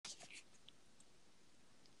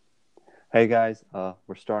Hey guys,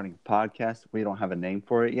 we're starting a podcast. We don't have a name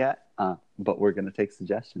for it yet, but we're going to take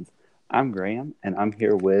suggestions. I'm Graham, and I'm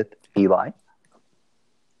here with Eli.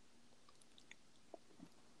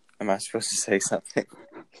 Am I supposed to say something?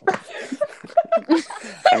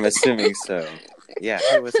 I'm assuming so. Yeah.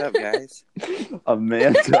 Hey, what's up, guys?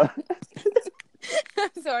 Amanda,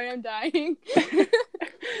 I'm sorry, I'm dying.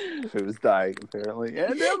 who's dying apparently,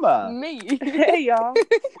 and Emma. Me. Hey, y'all.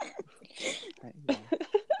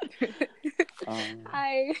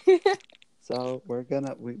 Hi. So we're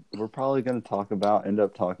probably gonna end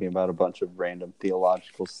up talking about a bunch of random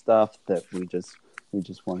theological stuff that we just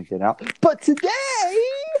want to get out. But today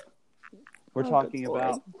we're talking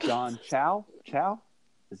about John Chow.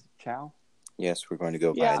 Is it Chow? Yes, we're going to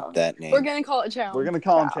go by that name. We're going to call it Chow. We're going to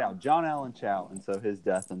call him Chow. John Allen Chow. And so his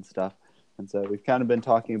death and stuff. And so we've kind of been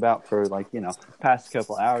talking about for past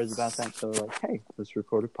couple hours about that. So we're like, hey, let's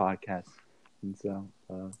record a podcast. And so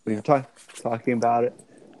we were talking about it.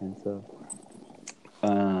 And so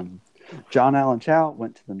John Allen Chow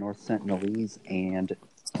went to the North Sentinelese and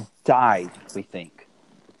died, we think.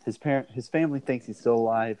 His family thinks he's still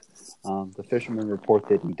alive. The fishermen report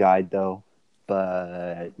that he died, though.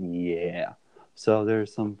 But, yeah. So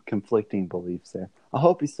there's some conflicting beliefs there. I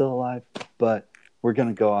hope he's still alive, but we're going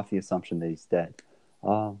to go off the assumption that he's dead.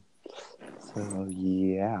 So,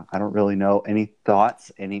 yeah. I don't really know. Any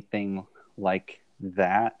thoughts? Anything like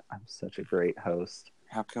that? I'm such a great host.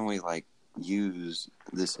 How can we, use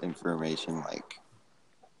this information,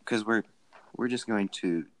 because we're just going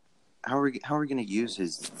to... How are we going to use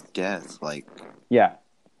his death? Yeah.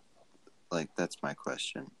 That's my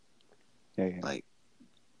question. Yeah.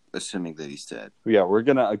 Assuming that he's dead. Yeah, we're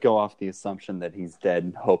going to go off the assumption that he's dead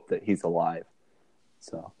and hope that he's alive.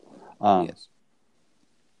 So, yes.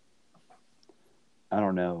 I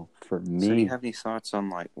don't know. For me... So do you have any thoughts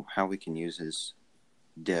on, how we can use his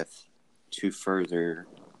death to further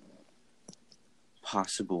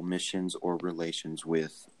possible missions or relations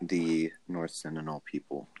with the North Sentinel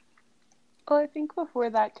people? Well, I think before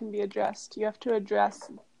that can be addressed, you have to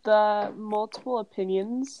address the multiple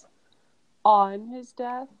opinions on his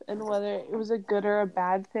death and whether it was a good or a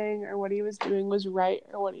bad thing, or what he was doing was right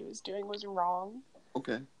or what he was doing was wrong.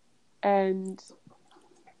 Okay. And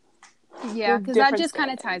yeah, because that just kind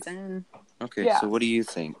of ties in. Okay, Yeah. So what do you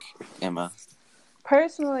think, Emma?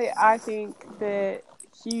 Personally, I think that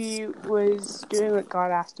he was doing what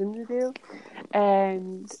God asked him to do,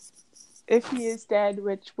 and if he is dead,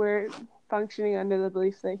 which we're functioning under the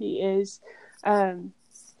belief that he is,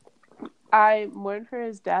 I mourn for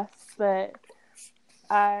his death, but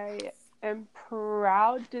I am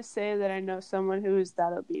proud to say that I know someone who is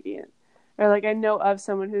that obedient. Or, I know of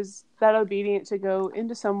someone who's that obedient to go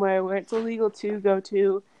into somewhere where it's illegal to go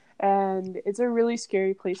to, and it's a really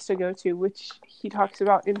scary place to go to, which he talks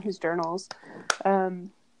about in his journals.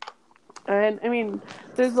 And, I mean,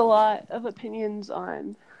 there's a lot of opinions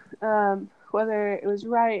on whether it was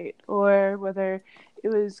right or whether it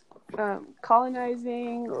was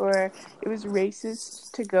colonizing or it was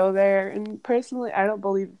racist to go there. And personally, I don't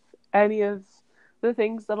believe any of the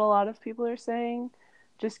things that a lot of people are saying,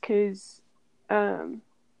 just because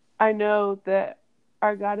I know that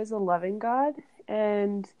our God is a loving God,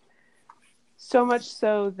 and so much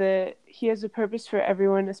so that he has a purpose for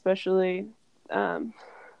everyone, especially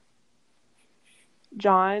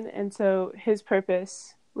John. And so his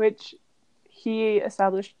purpose, which he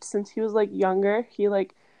established since he was younger,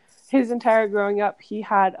 his entire growing up, he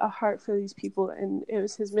had a heart for these people, and it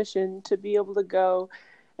was his mission to be able to go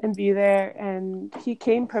and be there, and he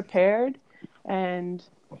came prepared, and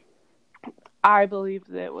I believe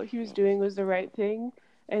that what he was doing was the right thing,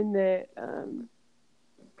 and that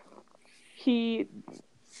he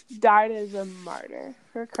died as a martyr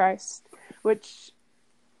for Christ, which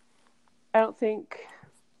I don't think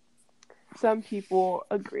some people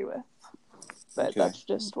agree with. But that's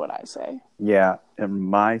just what I say. Yeah, in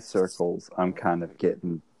my circles, I'm kind of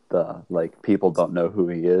getting the, people don't know who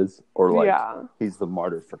he is, or, he's the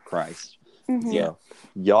martyr for Christ. Mm-hmm. So,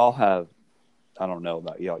 y'all have, I don't know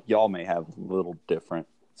about y'all, y'all may have a little different.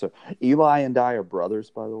 So, Eli and I are brothers,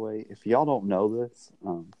 by the way. If y'all don't know this,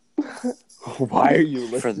 why are you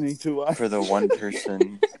listening to us? For the one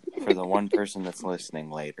person that's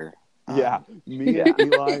listening later. Yeah, me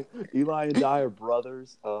and Eli and I are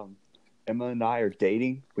brothers. Emma and I are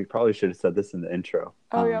dating. We probably should have said this in the intro.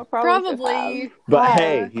 Oh, yeah, probably. But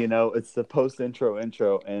hey, it's the post intro,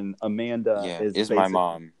 and Amanda is my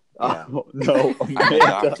mom. Yeah. Oh, no, I'm Amanda.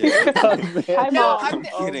 adopted. Hi, No, Mom. I'm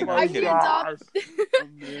kidding, Oh I'm my the kidding. gosh.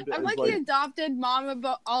 I'm Amanda like is the adopted mom of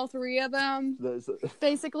all three of them. there's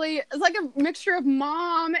Basically, it's like a mixture of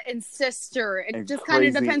mom and sister. It And just kind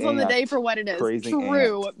of crazy depends on the aunt. day for what it is. Crazy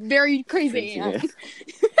True. Very crazy, Crazy aunt. aunt.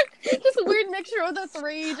 Just a weird mixture of the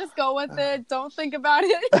three. Just go with it. Don't think about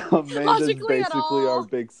it Amanda's logically at basically all. our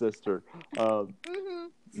big sister.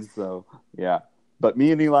 Mm-hmm. So yeah, but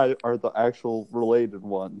me and Eli are the actual related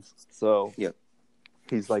ones. So Yep.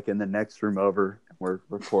 he's like in the next room over. We're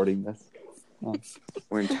recording this.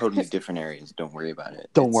 We're in totally different areas. Don't worry about it.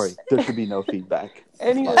 Don't worry, there should be no feedback.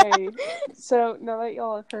 Anyway, so now that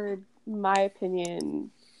y'all have heard my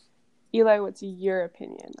opinion, Eli, what's your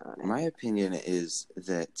opinion on it? My opinion is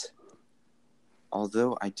that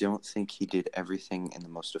although I don't think he did everything in the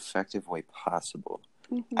most effective way possible,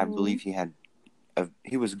 Mm-hmm. I believe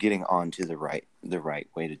he was getting on to the right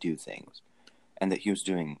way to do things, and that he was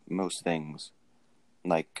doing most things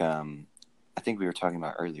like I think we were talking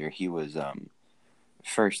about earlier. He was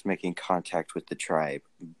first making contact with the tribe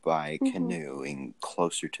by canoeing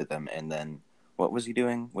closer to them, and then what was he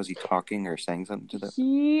doing? Was he talking or saying something to them?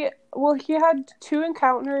 He had 2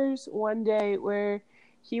 encounters one day where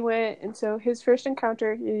he went, and so his first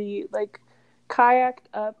encounter, he like kayaked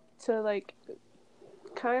up to like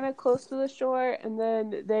kind of close to the shore, and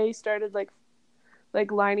then they started like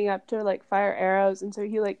lining up to like fire arrows, and so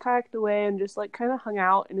he like kayaked away and just like kind of hung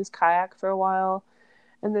out in his kayak for a while,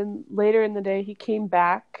 and then later in the day he came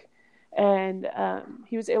back, and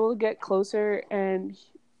he was able to get closer, and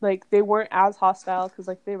like they weren't as hostile because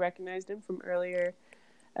like they recognized him from earlier,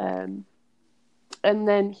 and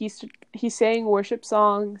then he sang worship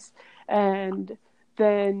songs, and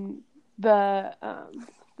then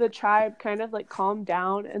the tribe kind of like calmed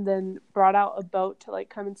down and then brought out a boat to like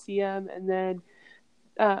come and see him, and then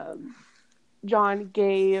John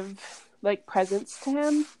gave like presents to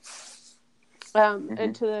him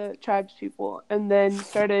and to the tribe's people, and then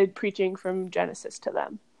started preaching from Genesis to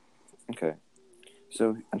them. Okay.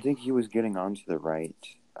 So I think he was getting onto the right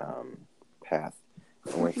path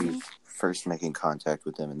where he was first making contact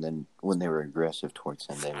with them, and then when they were aggressive towards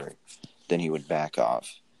him, then he would back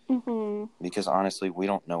off. Mm-hmm. Because honestly, we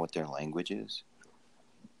don't know what their language is,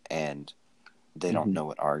 and they don't know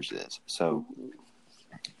what ours is. So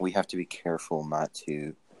we have to be careful not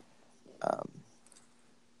to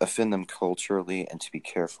offend them culturally, and to be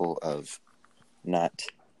careful of not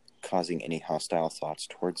causing any hostile thoughts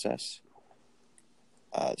towards us,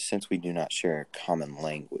 since we do not share a common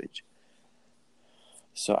language.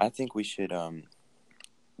 So I think we should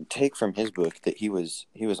take from his book that he was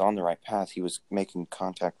on the right path. He was making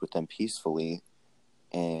contact with them peacefully,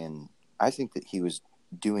 and I think that he was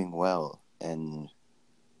doing well, and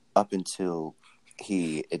up until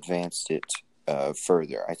he advanced it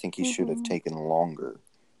further. I think he should have taken longer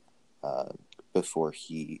before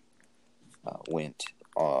he went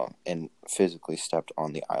and physically stepped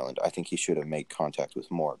on the island. I think he should have made contact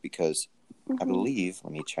with more, because I believe,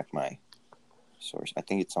 let me check my source, I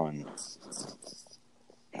think it's on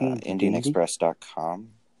IndianExpress.com.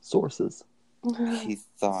 Sources. He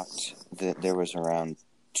thought that there was around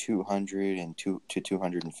 200 to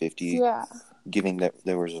 250. Yeah. Giving that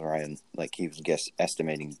there was around, like, he was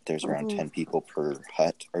estimating there's around 10 people per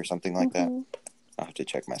hut or something like that. I'll have to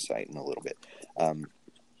check my site in a little bit.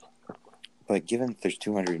 But given that there's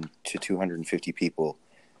 200 to 250 people,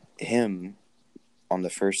 him on the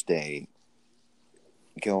first day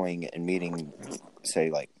going and meeting, say,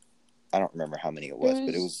 like, I don't remember how many it was,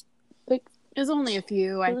 but it was like, it was only a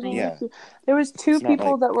few, I think. Yeah. There was 2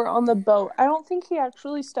 people like, that were on the boat. I don't think he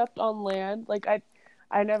actually stepped on land. Like I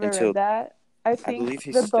never read that. I think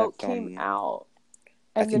the boat came out,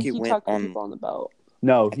 and then he talked to people on the boat.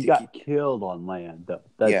 No, he got killed on land, though.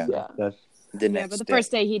 That's but the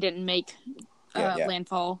first day he didn't make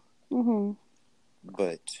landfall. Mm-hmm.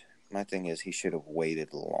 But my thing is, he should have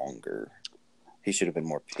waited longer. He should have been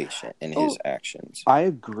more patient in his actions. I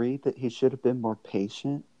agree that he should have been more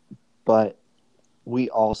patient, but we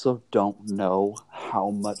also don't know how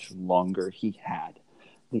much longer he had.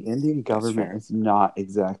 The Indian government is not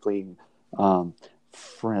exactly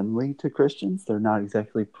friendly to Christians. They're not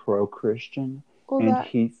exactly pro-Christian. Well,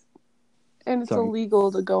 and it's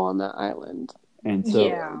illegal to go on that island. And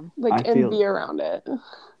so, be around it.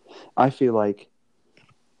 I feel like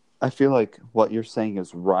what you're saying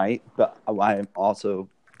is right, but I also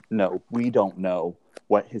we don't know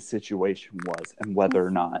what his situation was and whether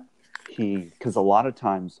or not because a lot of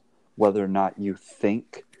times, whether or not you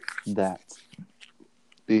think that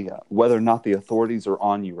whether or not the authorities are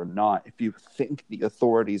on you or not, if you think the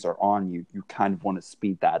authorities are on you, you kind of want to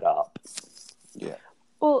speed that up. Yeah.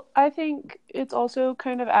 Well, I think it's also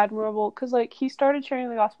kind of admirable because, like, he started sharing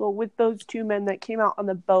the gospel with those two men that came out on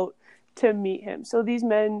the boat to meet him. So these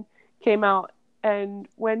men came out, and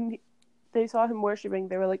when they saw him worshiping,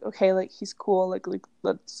 they were like, okay, like, he's cool. Like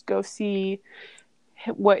let's go see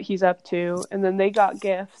what he's up to. And then they got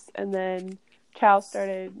gifts, and then Chow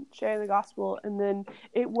started sharing the gospel. And then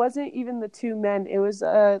it wasn't even the two men. It was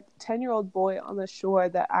a 10-year-old boy on the shore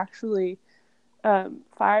that actually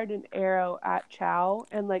fired an arrow at Chow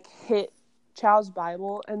and like hit Chow's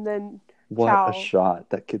Bible, and then What Chow... a shot!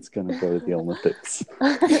 That kid's gonna go to the Olympics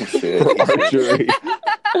He should. for archery.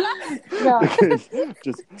 Yeah.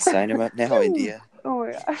 Just Sign him up now, India. Oh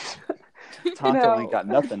my gosh. Tonto No. ain't got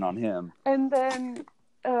nothing on him. And then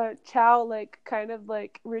Chow like kind of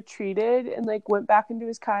like retreated and like went back into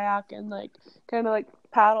his kayak and like kind of like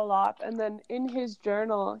paddled off. And then in his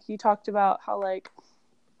journal he talked about how like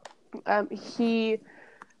he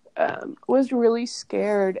was really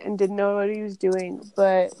scared and didn't know what he was doing,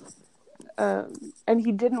 but and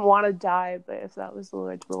he didn't want to die, but if that was the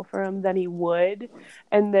Lord's will for him, then he would.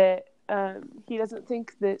 And that he doesn't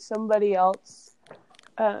think that somebody else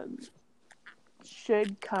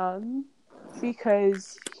should come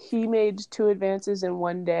because he made 2 advances in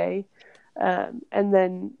one day, and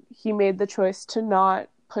then he made the choice to not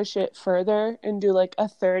push it further and do like a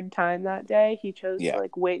 3rd time that day. He chose to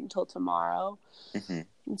like wait until tomorrow. Mm-hmm.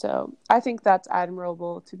 And so I think that's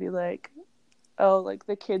admirable to be like, oh, like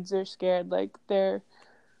the kids are scared, like they're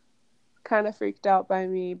kind of freaked out by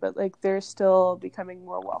me, but like they're still becoming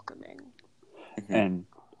more welcoming.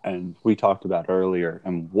 And we talked about earlier,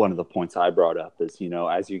 and one of the points I brought up is, you know,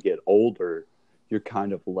 as you get older, you're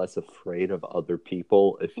kind of less afraid of other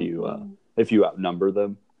people if you outnumber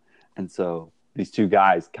them. And so these 2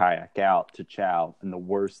 guys kayak out to Chow, and the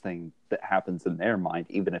worst thing that happens in their mind,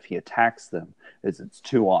 even if he attacks them, is it's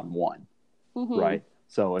 2-on-1, right?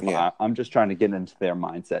 So if I'm just trying to get into their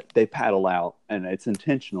mindset, they paddle out, and it's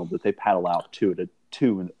intentional that they paddle out 2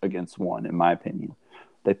 against 1, in my opinion.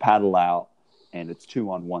 They paddle out, and it's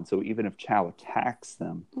 2-on-1. So even if Chow attacks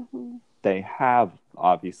them, they have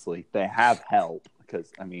help,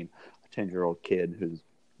 because I mean, a 10-year-old kid who's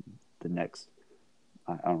the next,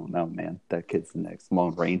 I don't know, man, that kid's the next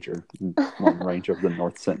Lone Ranger of the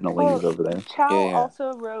North Sentinelese over there. Chow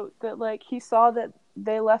also wrote that like he saw that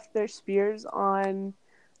they left their spears on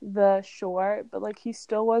the shore, but like he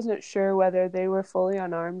still wasn't sure whether they were fully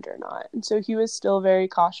unarmed or not, and so he was still very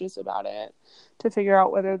cautious about it to figure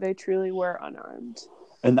out whether they truly were unarmed.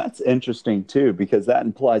 And that's interesting too, because that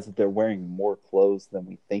implies that they're wearing more clothes than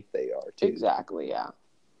we think they are too. Exactly. Yeah.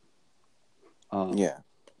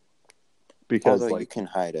 Because although you can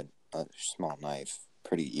hide a small knife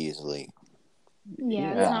pretty easily.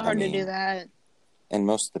 Yeah, it's not hard to do that. And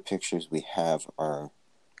most of the pictures we have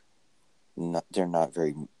they're not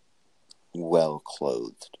very well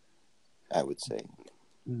clothed, I would say.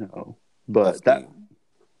 No, but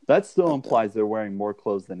that still implies they're wearing more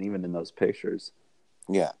clothes than even in those pictures.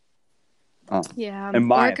 Yeah. Yeah,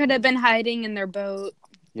 or it could have been hiding in their boat.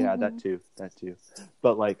 Yeah, that too.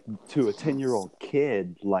 But like to a 10-year-old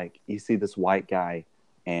kid, like you see this white guy,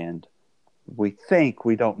 and we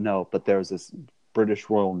don't know, but there's this British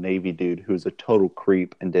Royal Navy dude who's a total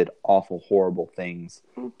creep and did awful, horrible things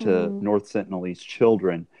to North Sentinelese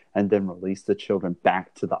children, and then released the children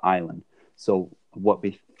back to the island. So what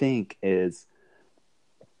we think is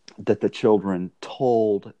that the children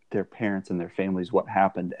told their parents and their families what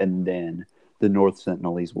happened, and then the North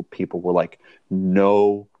Sentinelese people were like,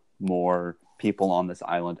 no more people on this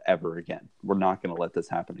island ever again. We're not going to let this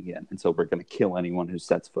happen again. And so we're going to kill anyone who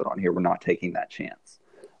sets foot on here. We're not taking that chance.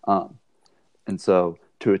 And so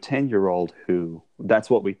to a 10-year-old who,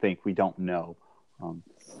 that's what we think, we don't know.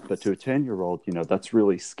 But to a 10-year-old, you know, that's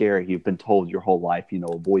really scary. You've been told your whole life, you know,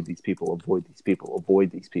 avoid these people, avoid these people,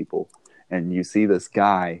 avoid these people. And you see this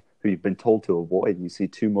guy who you've been told to avoid, and you see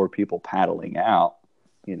 2 more people paddling out,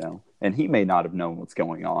 you know, and he may not have known what's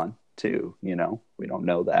going on too, you know, we don't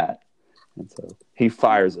know that. And so he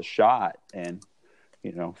fires a shot, and,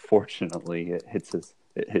 you know, fortunately it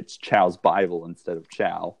hits Chow's Bible instead of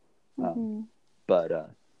Chow. But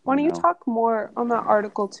why don't you talk more on that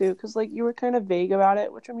article too? Because like you were kind of vague about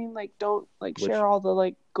it, which I mean, like don't like share all the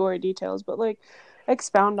like gory details, but like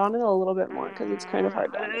expound on it a little bit more because it's kind of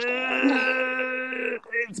hard to understand.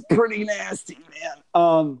 It's pretty nasty,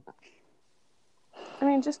 man. I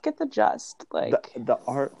mean, just get the gist, like the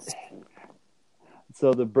art.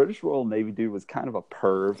 So the British Royal Navy dude was kind of a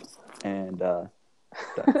perv, and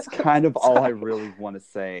that's kind of all I really want to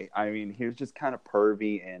say. I mean, he was just kind of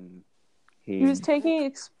pervy and He was taking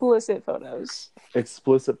explicit photos.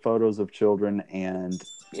 explicit photos of children and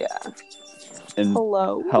Yeah.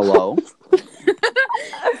 hello.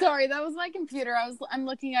 Sorry, that was my computer. I'm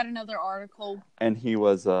looking at another article. And he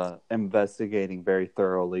was investigating very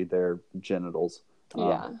thoroughly their genitals.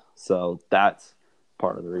 Yeah. So that's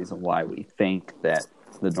part of the reason why we think that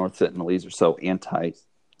the North Sentinelese are so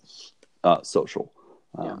social.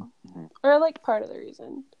 Yeah. Or like part of the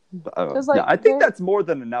reason. I think that's more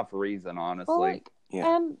than enough reason, honestly. Well,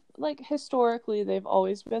 and like historically, they've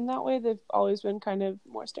always been that way. They've always been kind of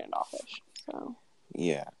more standoffish. So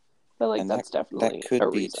yeah, but like that's definitely a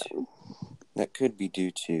reason. That could be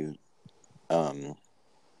due to the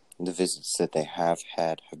visits that they have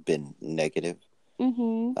had have been negative.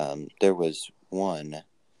 Mm-hmm. There was one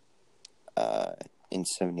in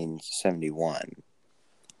 1771,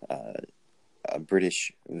 a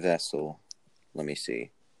British vessel. Let me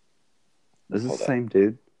see. Is this the same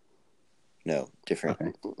dude? No, different.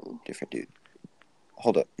 Okay. Different dude.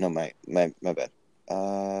 Hold up. No, my bad.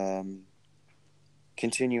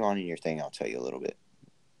 Continue on in your thing. I'll tell you a little bit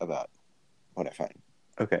about what I find.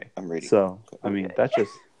 Okay. I'm ready. So, I mean, that's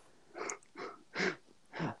just...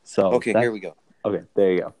 So okay, here we go. Okay,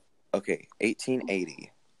 there you go. Okay,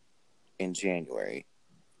 1880 in January.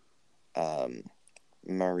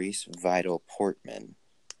 Maurice Vidal Portman.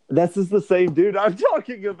 This is the same dude I'm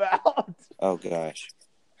talking about. Oh gosh.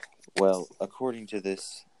 Well, according to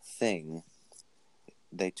this thing,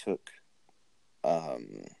 they took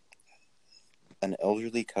an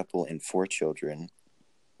elderly couple and 4 children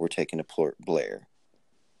were taken to Port Blair.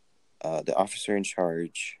 The officer in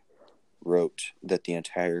charge wrote that the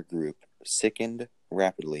entire group sickened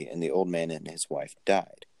rapidly and the old man and his wife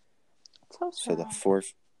died. So the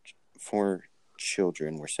four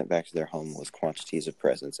children were sent back to their home with quantities of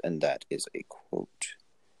presents, and that is a quote.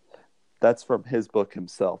 That's from his book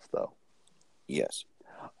himself, though. Yes.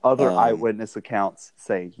 Other eyewitness accounts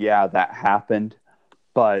say, yeah, that happened,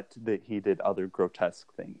 but that he did other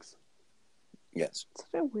grotesque things. Yes.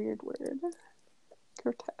 Such a weird word.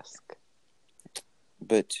 Grotesque.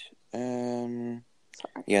 But,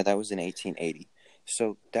 yeah, that was in 1880.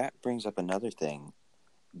 So that brings up another thing.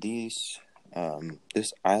 This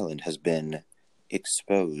island has been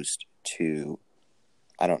exposed to,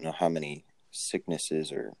 I don't know how many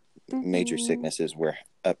sicknesses or major sicknesses were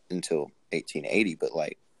up until 1880, but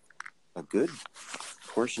like a good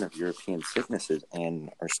portion of European sicknesses and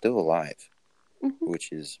are still alive,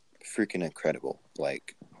 which is freaking incredible.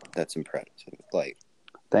 Like, that's impressive. Like,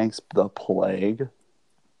 thanks the plague.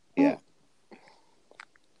 Yeah.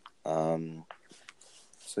 So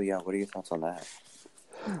yeah, what are your thoughts on that?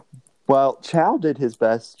 Well, Chow did his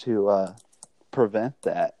best to prevent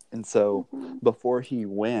that, and so before he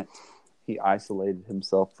went, he isolated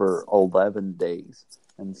himself for 11 days.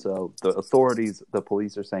 And so the authorities, the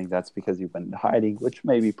police are saying that's because he went into hiding, which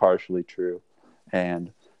may be partially true.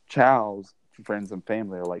 And Chow's friends and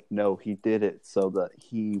family are like, no, he did it so that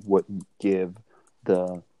he wouldn't give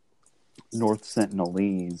the North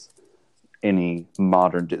Sentinelese any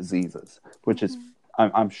modern diseases, which is,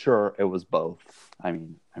 I'm sure it was both. I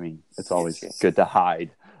mean, it's always good to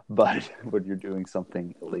hide, but when you're doing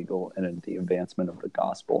something illegal and in the advancement of the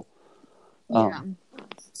gospel. Yeah.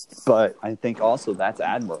 But I think also that's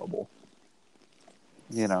admirable,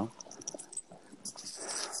 you know.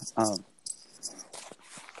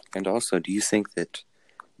 And also, do you think that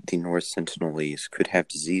the North Sentinelese could have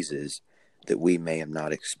diseases that we may have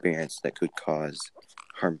not experienced that could cause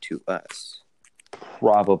harm to us?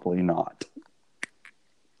 Probably not.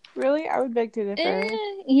 Really? I would beg to differ.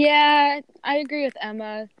 Yeah, I agree with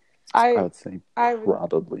Emma. I would say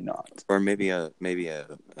probably not. Or maybe a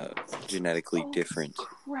genetically different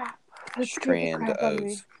strand of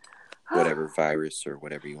whatever virus or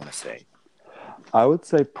whatever you want to say. I would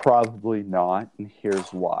say probably not, and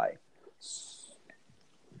here's why.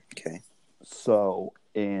 Okay. So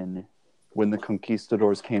when the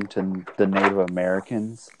conquistadors came to the Native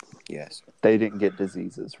Americans, yes, they didn't get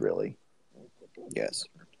diseases really. Yes.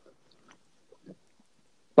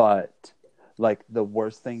 But like the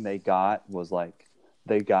worst thing they got was like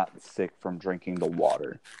they got sick from drinking the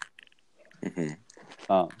water.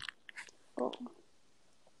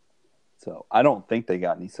 So I don't think they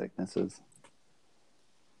got any sicknesses.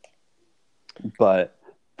 But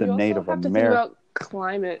the Native Americans. You also have to think about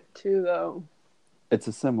climate too, though. It's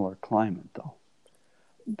a similar climate, though.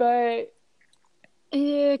 But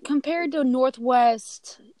compared to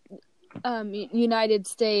Northwest United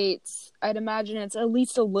States, I'd imagine it's at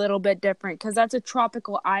least a little bit different because that's a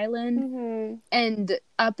tropical island, and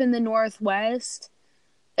up in the Northwest,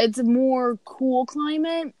 it's a more cool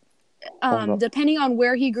climate. depending on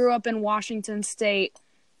where he grew up in Washington State,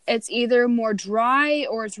 it's either more dry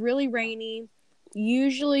or it's really rainy.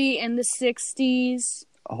 Usually in the 60s.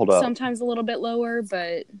 Hold up. Sometimes a little bit lower,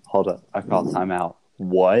 but... Hold up. I call timeout.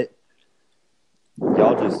 What?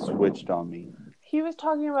 Y'all just switched on me. He was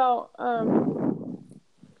talking about...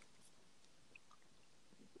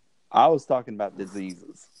 I was talking about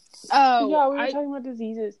diseases. Oh, yeah, we were talking about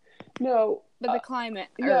diseases. No. But the climate.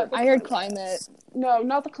 Yeah, I heard climate. No,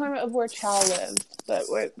 not the climate of where Chow lived, but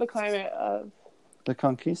the climate of... The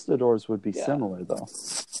conquistadors would be similar, though.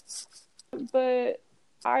 But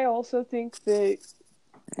I also think that...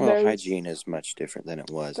 Well, hygiene is much different than it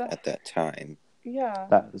was at that time. Yeah.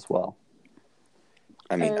 That as well.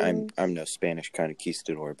 I mean, I'm no Spanish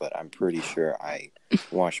conquistador, but I'm pretty sure I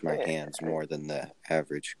wash my hands more than the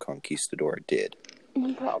average conquistador did.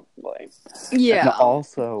 Probably. Yeah. And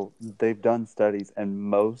also, they've done studies, and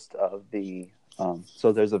most of the...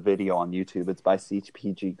 so there's a video on YouTube. It's by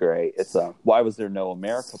CPG Gray. It's Why Was There No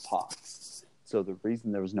America Pox? So the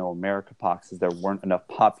reason there was no America Pox is there weren't enough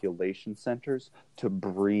population centers to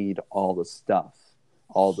breed all the stuff,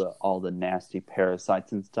 all the nasty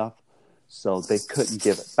parasites and stuff. So they couldn't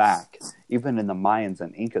give it back. Even in the Mayans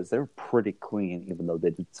and Incas, they were pretty clean, even though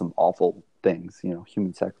they did some awful things. You know,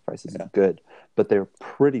 human sacrifices are good, but they're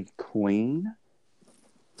pretty clean.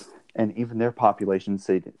 And even their population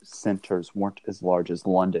centers weren't as large as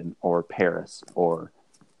London or Paris or,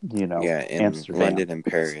 in Amsterdam. London and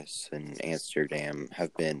Paris and Amsterdam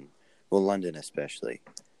have been, well, London especially.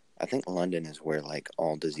 I think London is where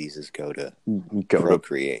all diseases go to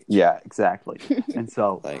procreate. Yeah, exactly. And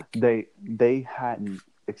so they hadn't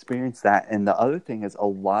experienced that. And the other thing is a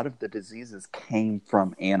lot of the diseases came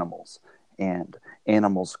from animals, and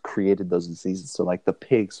animals created those diseases. So the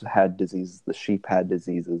pigs had diseases, the sheep had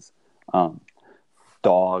diseases,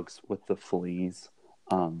 dogs with the fleas,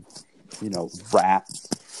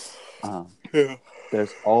 rats.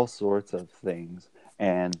 There's all sorts of things.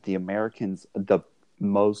 And the Americans, the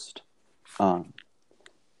most the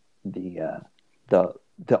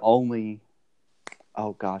only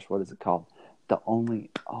what is it called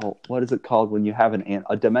what is it called when you have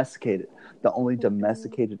a domesticated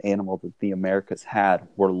animal that the Americas had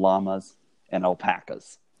were llamas and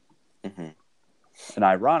alpacas. Mm-hmm. And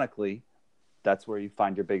ironically, that's where you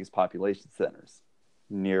find your biggest population centers,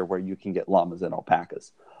 near where you can get llamas and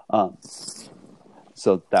alpacas,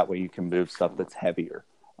 so that way you can move stuff that's heavier.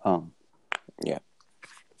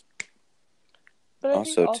 But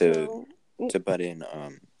also to butt in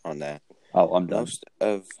on that. Oh, I'm done. Most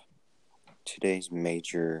of today's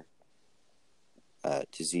major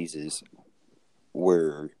diseases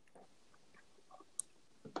were,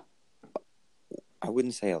 I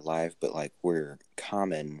wouldn't say alive, but were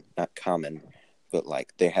not common, but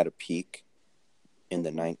they had a peak in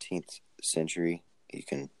the 19th century. You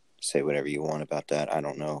can say whatever you want about that. I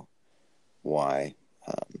don't know why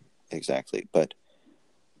exactly, but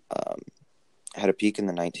had a peak in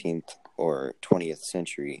the 19th or 20th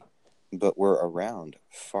century, but were around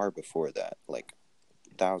far before that,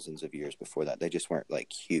 thousands of years before that. They just weren't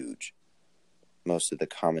huge. Most of the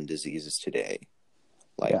common diseases today,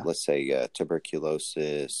 let's say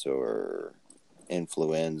tuberculosis or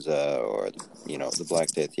influenza or the Black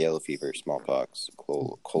Death, yellow fever, smallpox,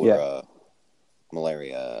 cholera,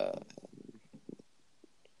 malaria,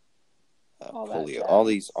 polio,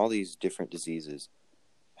 all these different diseases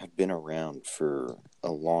have been around for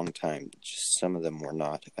a long time. Just some of them were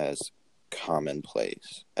not as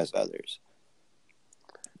commonplace as others,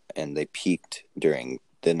 and they peaked during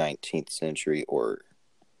the 19th century or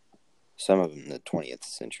some of them in the 20th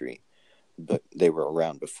century, but they were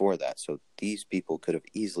around before that. So these people could have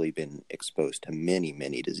easily been exposed to many,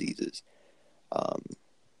 many diseases.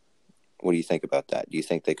 What do you think about that? Do you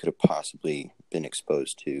think they could have possibly been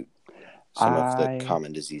exposed to some of the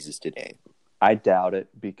common diseases today? I doubt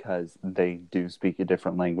it, because they do speak a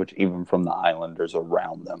different language, even from the islanders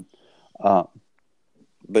around them.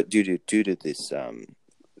 But due to this,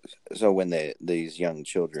 so when these young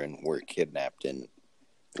children were kidnapped and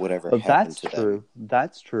whatever happened to them,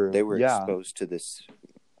 that's true. They were exposed to this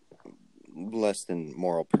less than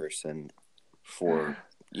moral person for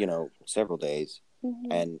several days,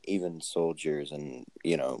 and even soldiers and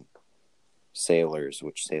sailors,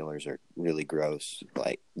 which sailors are really gross.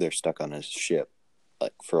 They're stuck on a ship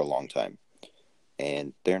for a long time,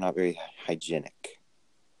 and they're not very hygienic.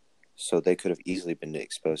 So they could have easily been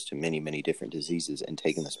exposed to many, many different diseases and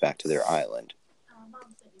taken this back to their island.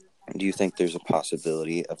 Do you think there's a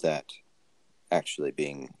possibility of that actually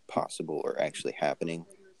being possible or actually happening?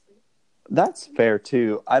 That's fair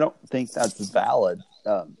too. I don't think that's valid.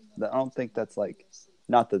 I don't think that's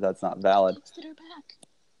Not that that's not valid. Texted her back.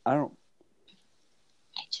 I don't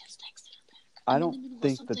I just texted her back. I I'm in the don't middle of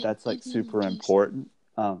think that something. that's like Leave me super alone, please. important.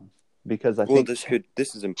 Because I Well, think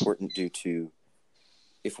this is important due to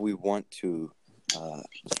if we want to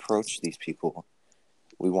approach these people,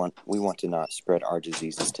 we want to not spread our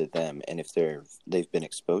diseases to them, and if they've been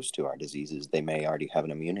exposed to our diseases, they may already have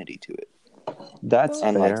an immunity to it, that's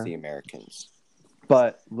unlike fair. the Americans.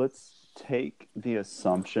 But let's take the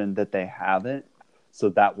assumption that they haven't, so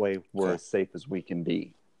that way we're Okay. as safe as we can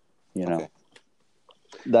be. You know, Okay.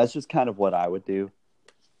 that's just kind of what I would do.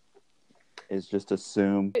 Is just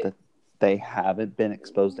assume that they haven't been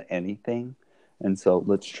exposed to anything, and so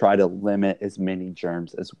let's try to limit as many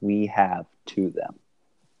germs as we have to them.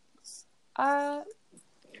 I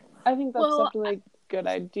think that's Well, definitely a good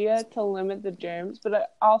idea to limit the germs, but I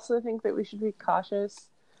also think that we should be cautious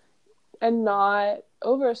and not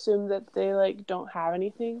overassume that they like don't have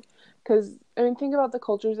anything. Because I mean, think about the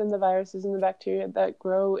cultures and the viruses and the bacteria that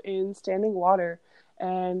grow in standing water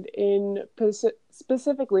and in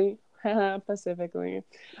specifically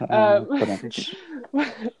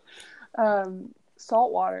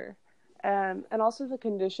salt water. And also the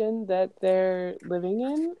condition that they're living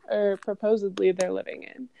in, or supposedly they're living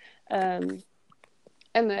in. And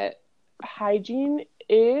that hygiene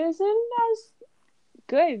isn't as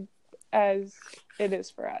good as it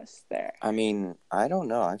is for us there. I mean, I don't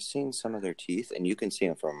know. I've seen some of their teeth, and you can see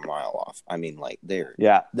them from a mile off. I mean, like they're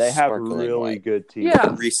They have sparkling really white. good teeth. Yeah.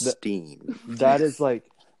 Pristine. That is like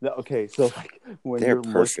okay. So like when They're you're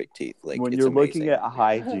perfect teeth. Like when it's you're amazing. looking at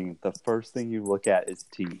hygiene, the first thing you look at is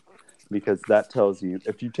teeth, because that tells you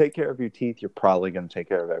if you take care of your teeth, you're probably going to take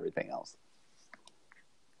care of everything else.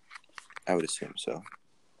 I would assume so.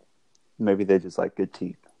 Maybe they just like good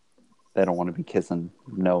teeth. They don't want to be kissing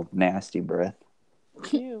no nasty breath.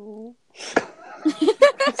 Ew.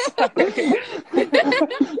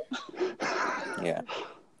 Yeah.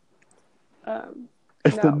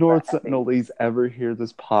 If the No, North but I think- Sentinelese ever hear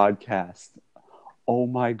this podcast, oh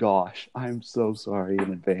my gosh, I'm so sorry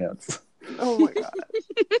in advance. Oh my god.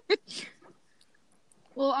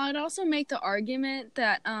 Well, I'd also make the argument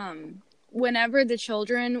that whenever the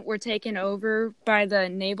children were taken over by the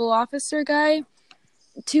naval officer guy,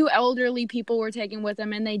 2 elderly people were taken with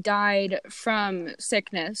him and they died from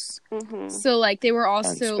sickness. Mm-hmm. So like they were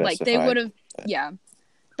also like they Unspecified. would have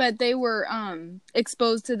but they were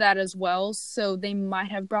exposed to that as well, so they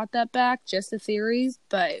might have brought that back, just a theory,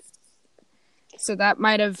 but so that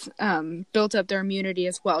might have built up their immunity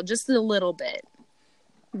as well, just a little bit.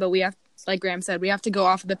 But we have, like Graham said, we have to go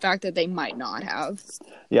off of the fact that they might not have.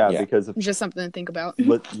 Yeah, Yeah. because if, Just something to think about.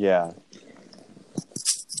 yeah,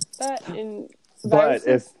 But in but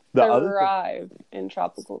if the other thing, thrive in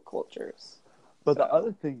tropical cultures. but the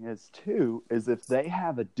other thing is too is if they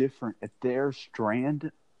have if their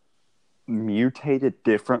strand mutated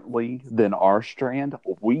differently than our strand,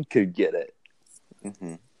 we could get it.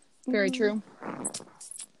 Mm-hmm. Very true.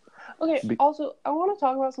 Okay, also, I want to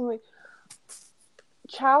talk about something.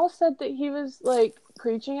 Chow said that he was, like,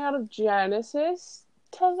 preaching out of Genesis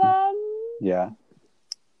to them, Yeah.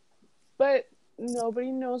 but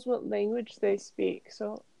nobody knows what language they speak,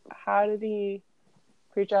 so how did he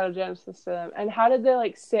preach out of Genesis to them? And how did they,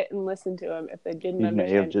 like, sit and listen to him if they didn't He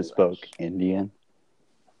understand may have just English? spoke Indian.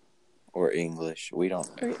 Or English. We don't.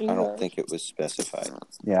 Or I don't English. think it was specified.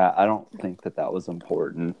 Yeah, I don't think that was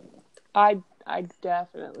important. I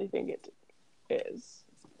definitely think it is.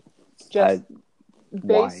 Just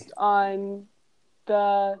Why? based on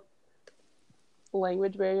the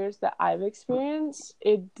language barriers that I've experienced,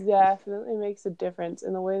 it definitely makes a difference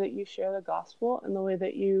in the way that you share the gospel and the way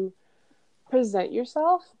that you present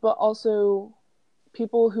yourself, but also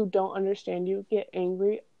people who don't understand you get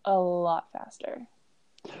angry a lot faster.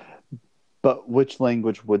 But which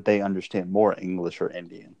language would they understand more, English or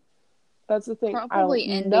Indian? That's the thing.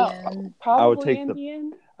 Probably I don't know. Indian. Probably I would take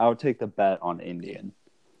Indian. I would take the bet on Indian.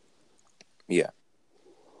 Yeah.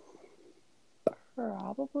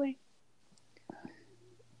 Probably.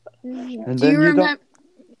 And Do you then remember?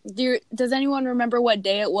 Does anyone remember what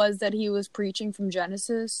day it was that he was preaching from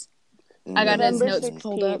Genesis? I got his November notes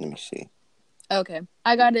pulled up. Let me see. Okay,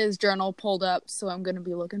 I got his journal pulled up, so I'm gonna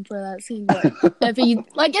be looking for that. Seeing what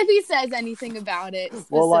if he says anything about it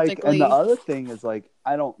specifically. Well, like, and the other thing is, like,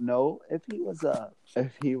 I don't know if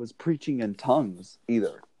he was preaching in tongues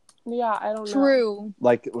either. Yeah, I don't know. True.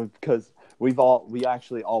 Like, because we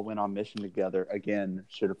actually all went on mission together. Again,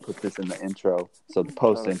 should have put this in the intro. So the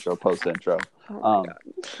post intro. Oh my God.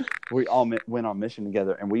 We all went on mission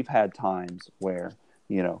together, and we've had times where,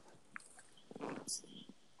 you know,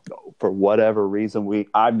 for whatever reason,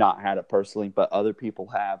 I've not had it personally, but other people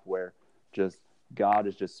have, where just God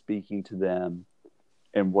is just speaking to them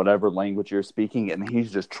in whatever language you're speaking, and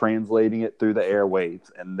he's just translating it through the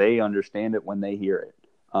airwaves, and they understand it when they hear it.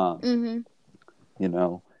 You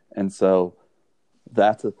know, and so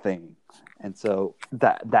that's a thing. And so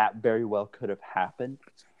that very well could have happened.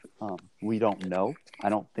 We don't know. I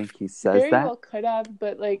don't think he says Very that. well could have,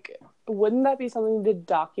 but like, wouldn't that be something to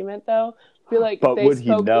document though? Be like, But they would he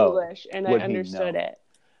spoke know? English and Would I he understood know? it.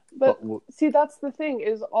 But But see, that's the thing,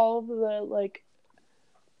 is all of the like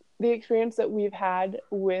the experience that we've had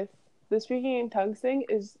with the speaking in tongues thing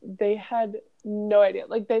is they had no idea.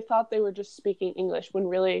 Like, they thought they were just speaking English when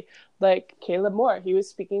really, like, Caleb Moore, he was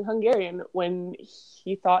speaking Hungarian when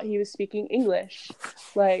he thought he was speaking English.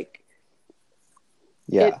 Like,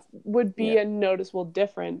 it would be a noticeable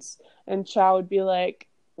difference. And Chow would be like,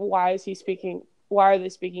 why are they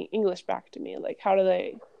speaking English back to me? Like, how do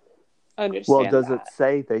they understand well, does that? it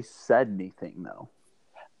say they said anything though?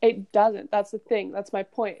 It doesn't. That's the thing. That's my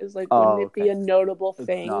point. Is like, Oh, wouldn't it be a notable It's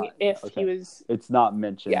thing not. if Okay. he was? It's not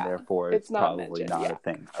mentioned, Yeah, therefore it's it's not probably mentioned, not yeah. a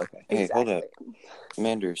thing. Okay. Hey, hold Exactly. up.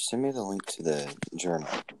 Commander, send me the link to the journal.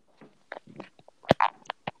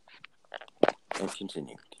 And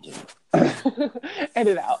continue.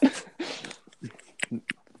 Edit out.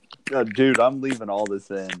 Dude, I'm leaving all this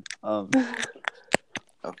in. Okay,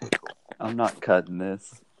 cool. I'm not cutting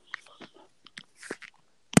this.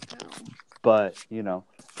 But, you know,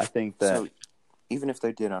 I think that... So, even if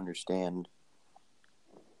they did understand,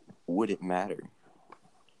 would it matter?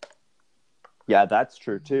 Yeah, that's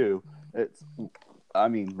true, too. I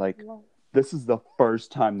mean, like, this is the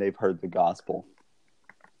first time they've heard the gospel.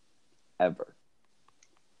 Ever.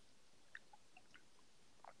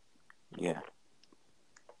 Yeah.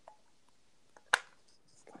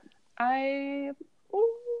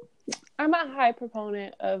 I'm a high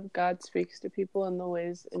proponent of God speaks to people in the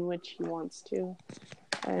ways in which he wants to.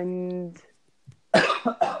 And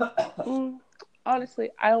honestly,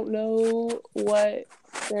 I don't know what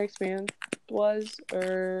their experience was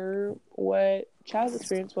or what Chad's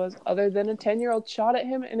experience was, other than a 10-year-old shot at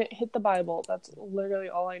him and it hit the Bible. That's literally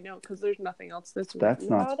all I know, because there's nothing else that's That's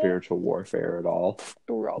written not about spiritual warfare at all. it.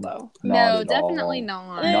 Roldo. Not No, at definitely all.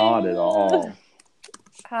 not. Not at all.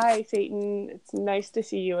 Hi, Satan. It's nice to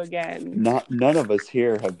see you again. None of us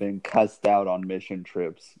here have been cussed out on mission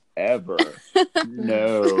trips ever.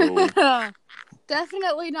 No.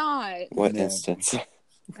 Definitely not. What No. instance?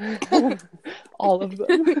 All of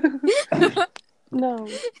them. No.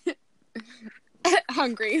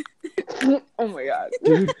 Hungry. Oh my god.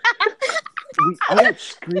 Dude, I got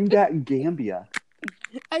screamed at in Gambia.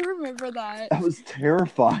 I remember that. That was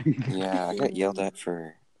terrifying. Yeah, I got yelled at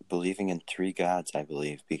for believing in 3 gods, I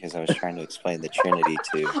believe, because I was trying to explain the Trinity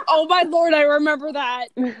to... Oh my lord, I remember that.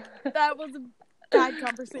 That was a bad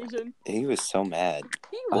conversation. He was so mad.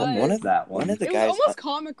 He was. One of that one one. of the It guys... was almost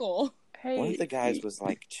comical. Hey, One of the guys was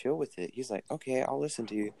like, chill with it. He's like, okay, I'll listen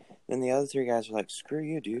to you. Then the other 3 guys were like, screw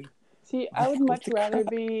you, dude. see, I would What much the rather crap?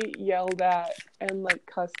 be yelled at and like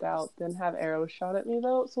cussed out than have arrows shot at me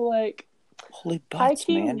though. So like, Holy I butts,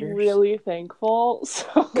 keep Manders. really thankful.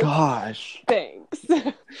 So Gosh. thanks.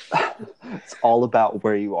 It's all about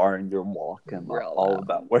where you are in your walk, and Real all loud.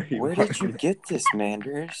 about where you Where are. did you get this,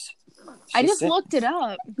 Manders? I She just said- looked it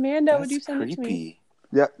up. Amanda, would That's you send it to me? creepy.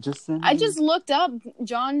 Yeah, just send I me- just looked up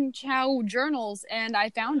John Chow journals and I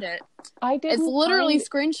found it. I didn't. It's literally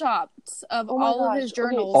find... screenshots of Oh my all of gosh, his okay.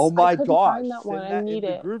 journals. Oh my I couldn't gosh. find that one. Send I that need in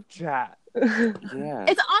the it. group chat. Yeah.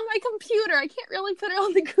 It's on my computer. I can't really put it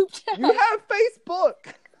on the group chat. You have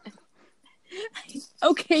Facebook.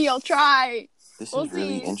 Okay, I'll try. This We'll is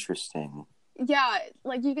really see. interesting. Yeah,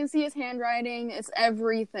 like you can see his handwriting. It's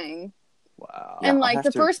everything. Wow. Yeah, And I'll like have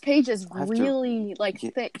the to- first page is I'll have to really like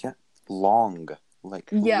thick. Yeah, long. Like,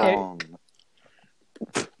 Yeah. long.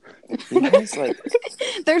 You guys, like...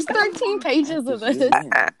 There's 13 pages of Zoom this.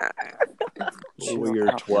 in. Chill We're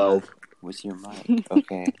out 12. with your mic,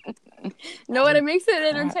 okay? No, but it makes it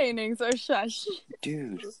entertaining, so shush.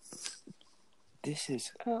 Dude. This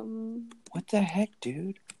is... Um, What the heck,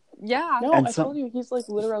 dude? Yeah. no, And I some- told you he's like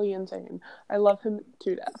literally insane. I love him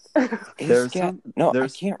to death. There's Yeah, some- no,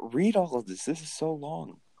 there's- I can't read all of this. This is so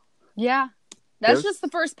long. Yeah. That's There's- just the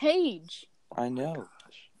first page. I know.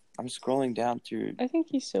 I'm scrolling down through I think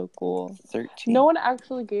he's so cool. 13. No one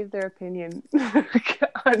actually gave their opinion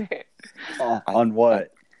on it. On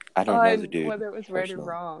what? I don't know On the dude. whether it was right or personally.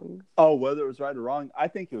 wrong. Oh, whether it was right or wrong, I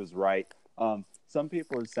think it was right. Some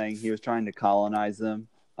people are saying he was trying to colonize them.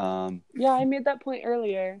 Yeah, I made that point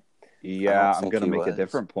earlier. Yeah, I'm think gonna he make a was.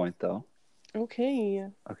 different point though. Okay.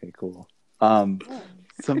 Okay, cool.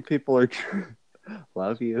 Some people are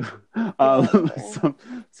love you.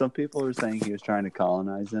 Some people are saying he was trying to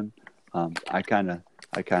colonize him. I kind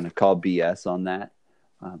of call BS on that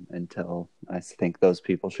until I think those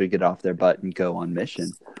people should get off their butt and go on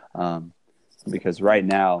mission. Because right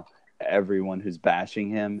now, everyone who's bashing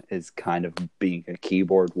him is kind of being a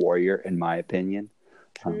keyboard warrior, in my opinion.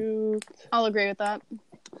 Truth. I'll agree with that.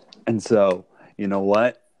 And so, you know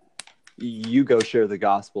what? You go share the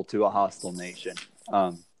gospel to a hostile nation.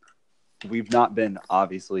 We've not been,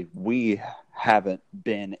 obviously, we haven't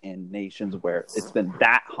been in nations where it's been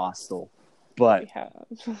that hostile, but We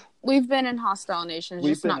have. We've been in hostile nations,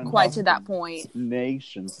 We've just been not in quite to that hostile point.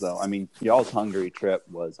 nations, though. I mean, y'all's Hungary trip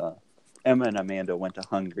was, Emma and Amanda went to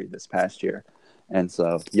Hungary this past year. And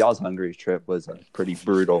so y'all's Hungary trip was pretty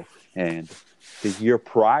brutal. And the year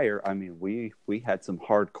prior, I mean, we had some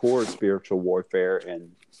hardcore spiritual warfare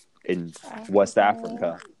in West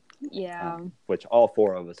Africa, Yeah. which all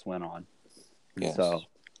four of us went on. And Yes. so,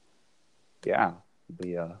 yeah,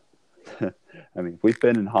 we, I mean, we've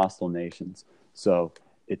been in hostile nations. So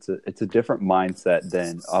it's a different mindset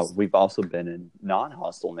than we've also been in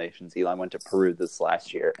non-hostile nations. Eli went to Peru this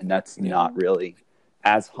last year, and that's not really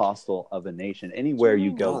as hostile of a nation. Anywhere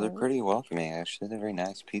you No, go, they're pretty welcoming, actually. They're very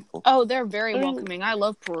nice people. Oh, they're very I mean- welcoming. I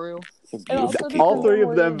love Peru. They're It beautiful also people. all depends three on of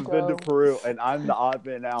where them you have been to go. Peru, and I'm the odd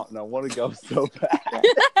man out, and I want to go so bad.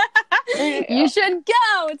 You should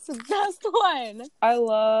go. It's the best one. I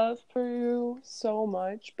love Peru so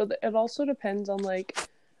much, but it also depends on like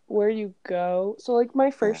where you go. So like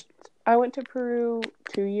I went to Peru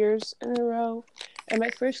 2 years in a row, and my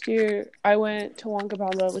first year I went to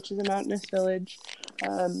Huancabamba, which is a mountainous village,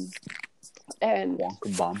 and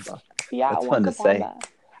Huancabamba. yeah, That's fun to say. Huancabamba.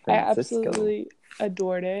 I Francisco. absolutely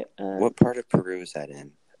adored it. What part of Peru is that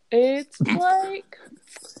in? It's like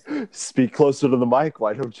Speak closer to the mic,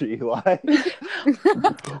 why don't you, Eli?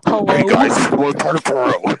 hello. Hey guys, what part of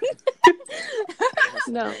Peru?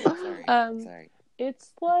 No. Sorry. Sorry.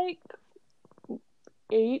 It's like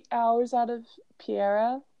 8 hours out of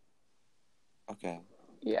Piera. Okay.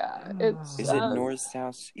 Yeah, it's Is it north,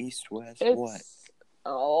 south, east, west? It's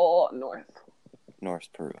What? north. North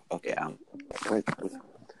Peru. Okay. Yeah. Wait.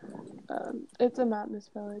 It's a mountainous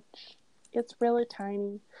village. It's really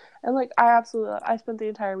tiny, and like I spent the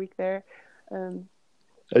entire week there.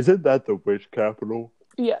 Isn't that the witch capital?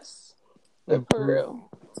 Yes, Of Peru.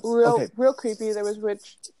 Real creepy. There was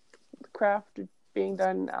witchcraft being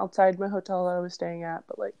done outside my hotel that I was staying at,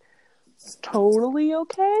 but like totally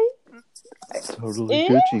okay. Totally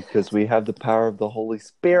Gucci, because we have the power of the Holy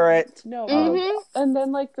Spirit. No, Mhm. and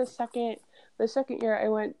then like the second year I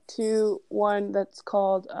went to one that's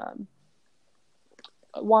called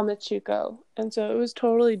Huamachuco, and so it was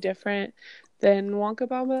totally different than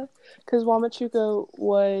Huancabamba, because Huamachuco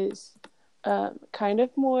was kind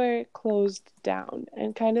of more closed down,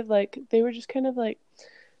 and kind of like they were just kind of like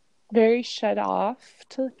very shut off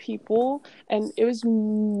to the people, and it was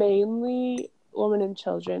mainly women and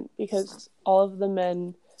children, because all of the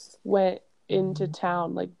men went into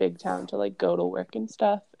town, like big town, to like go to work and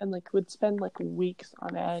stuff, and like would spend like weeks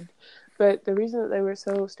on end. But the reason that they were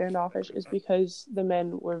so standoffish is because the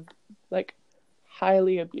men were like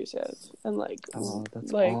highly abusive and like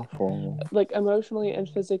That's like awful. like emotionally and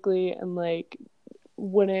physically, and like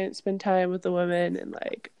wouldn't spend time with the women, and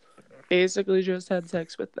like basically just had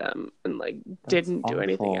sex with them, and like didn't do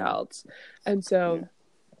anything awful. else. And so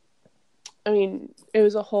I mean, it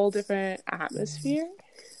was a whole different atmosphere,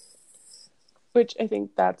 which I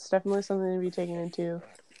think that's definitely something to be taken into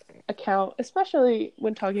account, especially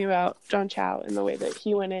when talking about John Chow and the way that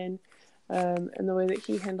he went in, and the way that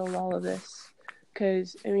he handled all of this.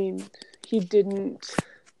 Because, I mean, he didn't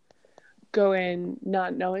go in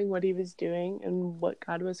not knowing what he was doing and what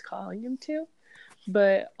God was calling him to.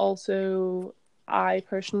 But also, I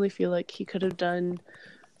personally feel like he could have done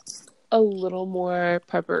a little more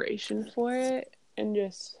preparation for it, and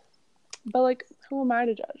just, but like, who am I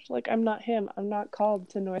to judge? Like, I'm not him. I'm not called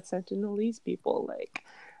to North Sentinelese people. Like,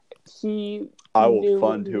 I knew will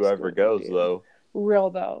what fund he was whoever going to goes do. though. Real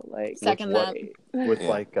though, like Second that. With Yeah,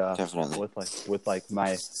 like definitely. with like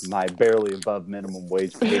my barely above minimum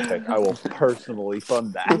wage paycheck, I will personally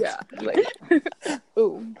fund that. Yeah, like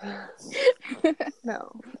ooh,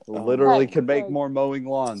 no, Literally Heck, can make like- more mowing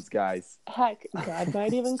lawns, guys. heck, God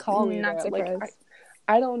might even call me Not that. Like, surprised.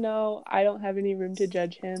 I don't know. I don't have any room to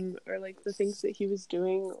judge him, or like the things that he was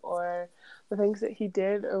doing, or the things that he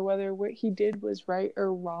did, or whether what he did was right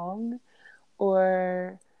or wrong,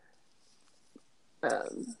 or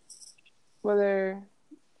whether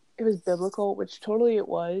it was biblical, which totally it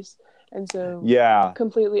was. And so Yeah.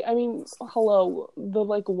 completely, I mean, hello, the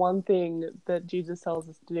like one thing that Jesus tells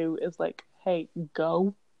us to do is like, hey,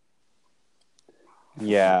 go.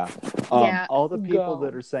 Yeah. Yeah. All the people Go.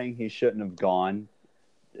 that are saying he shouldn't have gone.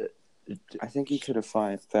 I think he could have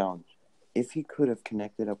found if he could have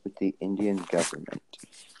connected up with the Indian government,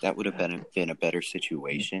 that would have been a better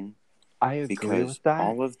situation. I agree Because with that.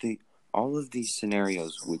 all of these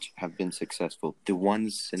scenarios which have been successful, the one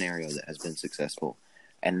scenario that has been successful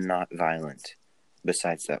and not violent,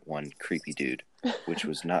 besides that one creepy dude, which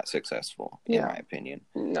was not successful in my opinion,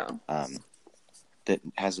 No. that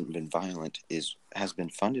hasn't been violent has been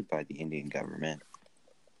funded by the Indian government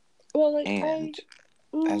Well, like and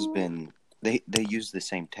has been they use the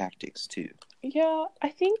same tactics too. Yeah, I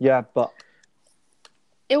think. Yeah, but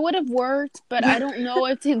It would have worked, but I don't know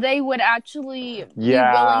if they would actually be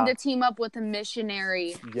Yeah. willing to team up with a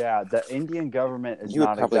missionary. yeah, the Indian government is You would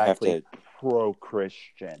not probably have exactly to-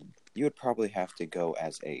 pro-Christian. You would probably have to go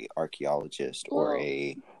as a archaeologist or Well,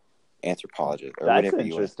 a anthropologist or That's whatever you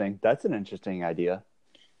want. interesting. That's an interesting idea.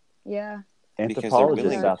 Yeah. Because they're Anthropologists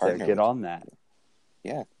willing to out there, partner get with on that.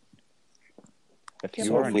 Yeah. If Yeah,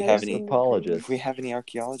 you but are if an we have any- anthropologist, If we have any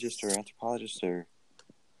archaeologists or anthropologists or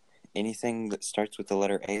anything that starts with the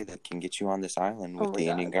letter A that can get you on this island with Oh my the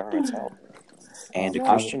Indian God. government's help. And a Yeah.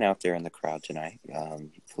 Christian out there in the crowd tonight,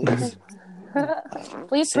 please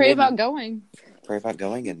Please Send pray in- about going. pray about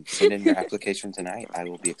going and send in your application tonight. I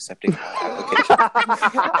will be accepting application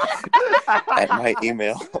at my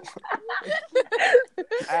email.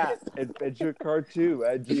 at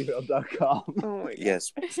adventurecar2@gmail.com. Oh my God.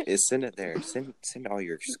 Yes, send it there. Send all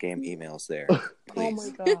your scam emails there, Oh my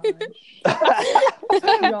please. gosh.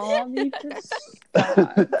 Y'all need to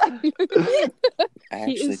stop. I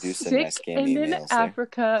He actually is do send my sick scam and in emails there.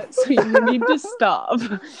 Africa, so you need to stop.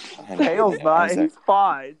 I know. Kale's not. Exactly. He's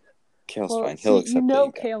fine. Kale's Well, fine. He'll see, accept you know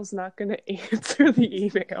it. Kale's not going to answer the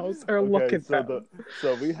emails or look Okay, at so them.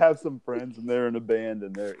 so we have some friends and they're in a band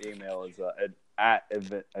and their email is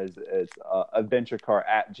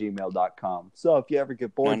adventurecar@gmail.com. So if you ever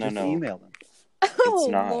get bored, No, just no. email them. Oh,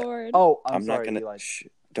 not. Lord. Oh, I'm sorry, not gonna. Eli.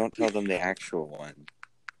 Don't tell them the actual one.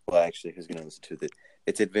 Well, actually, who's gonna listen to it?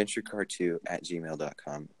 It's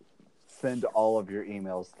adventurecar2@gmail.com. Send all of your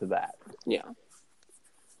emails to that. Yeah.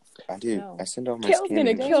 I do. No. I send all my Kale's scam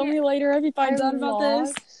gonna emails. kill me later if he finds out about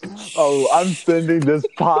this. Oh, I'm sending this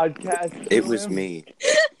podcast to It was him. me.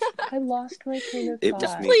 I lost my train of It thought.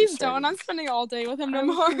 was me. Please Sorry. don't. I'm spending all day with him I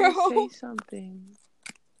was gonna tomorrow. say something,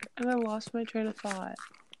 and I lost my train of thought.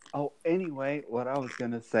 Oh, anyway, what I was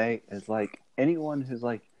gonna say is like anyone who's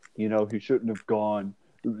like, he shouldn't have gone.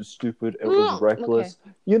 It was stupid. It was reckless.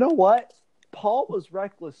 Okay. You know what? Paul was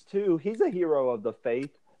reckless too. He's a hero of the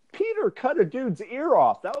faith. Peter cut a dude's ear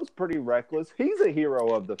off. That was pretty reckless. He's a hero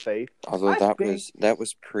of the faith. Although I think- that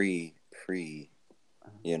was pre,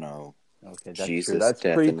 Okay, that's Jesus' true. That's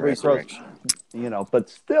death pre and resurrection, but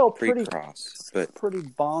still pretty pre-cross. But pretty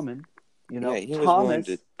bombing. yeah, he was willing Thomas.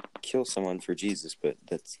 to kill someone for Jesus, but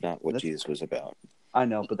that's not what That's- Jesus was about. I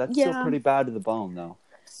know, but that's Yeah. still pretty bad to the bone, though.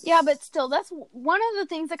 Yeah, but still, that's one of the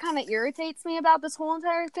things that kind of irritates me about this whole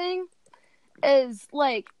entire thing. Is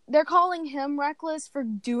like they're calling him reckless for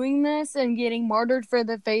doing this and getting martyred for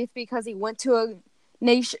the faith because he went to a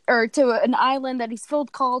nation or to an island that he's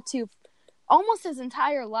felt called to almost his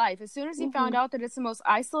entire life. As soon as he found out that it's the most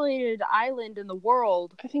isolated island in the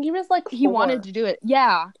world, I think he was like he 4. wanted to do it.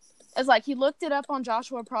 Yeah. It's like he looked it up on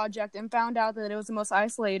Joshua Project and found out that it was the most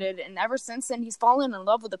isolated, and ever since then he's fallen in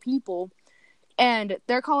love with the people. And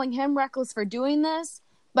they're calling him reckless for doing this,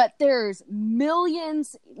 but there's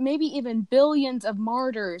millions, maybe even billions of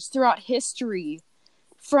martyrs throughout history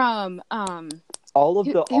from All of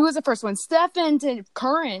the who was the first one? Stephen to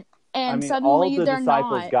current, and all suddenly of the they're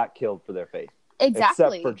disciples not. got killed for their faith,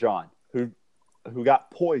 Exactly. except for John, who got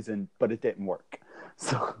poisoned, but it didn't work.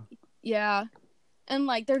 So Yeah. And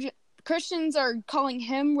like Christians are calling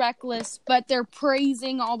him reckless, but they're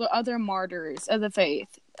praising all the other martyrs of the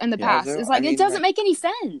faith in the past. although, It's like it doesn't make any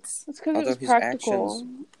sense. That's because it Although was his practical.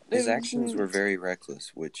 His actions were very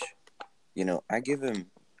reckless, which, I give him,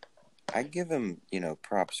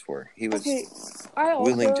 props for. He was Okay, I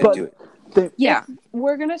also, willing to But- do it. Yeah.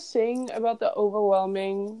 We're gonna sing about the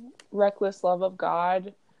overwhelming reckless love of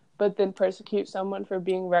God, but then persecute someone for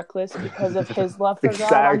being reckless because of his love for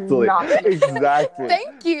exactly, God. I'm not gonna do that. exactly,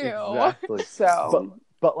 Thank you. exactly. So,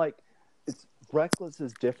 But like, it's reckless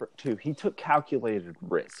is different too. He took calculated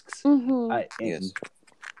risks. mhm. And Yes.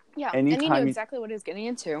 Yeah. And he Anytime knew he- exactly what he was getting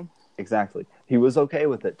into. Exactly. He was okay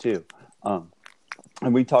with it too.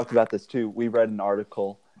 And we talked about this too. We read an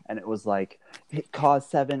article and it was like it caused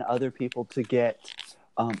 7 other people to get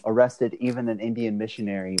arrested, even an Indian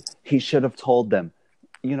missionary. He should have told them.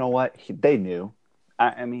 You know what? They knew.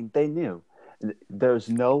 I mean, they knew. There's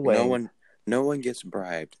no way. No one gets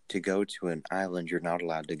bribed to go to an island you're not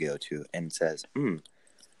allowed to go to and says,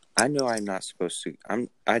 I know I'm not supposed to.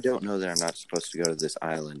 I don't know that I'm not supposed to go to this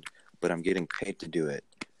island, but I'm getting paid to do it.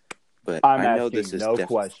 But I'm I know asking this is no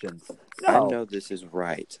questions. I No. know this is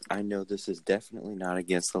right. I know this is definitely not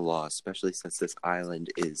against the law, especially since this island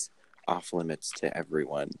is off limits to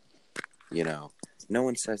everyone. You know, no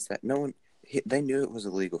one says that. They knew it was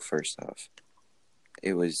illegal. First off,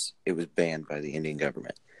 it was banned by the Indian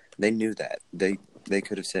government. They knew that. They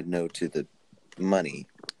could have said no to the money.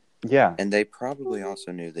 Yeah. And they probably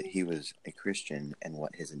also knew that he was a Christian and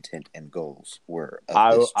what his intent and goals were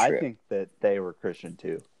of this I trip. think that they were Christian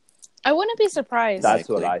too. I wouldn't be surprised. That's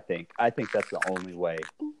Likely. what I think. I think that's the only way.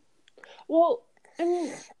 Well, I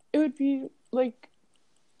mean, it would be like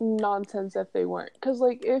nonsense if they weren't. Because,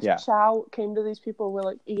 like, if Yeah. Chow came to these people and were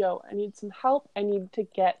like, yo, I need some help. I need to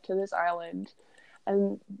get to this island.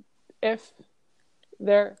 And if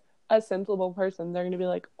they're a sensible person, they're going to be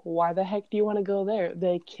like, why the heck do you want to go there?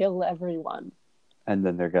 They kill everyone. And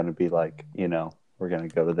then they're going to be like, we're going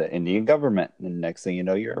to go to the Indian government. And next thing you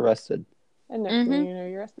know, you're arrested. And next thing you know,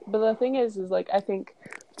 you're arrested. But the thing is like, I think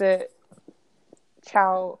that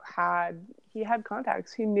Chow had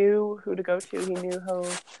contacts. He knew who to go to. He knew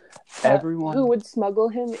who would smuggle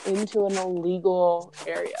him into an illegal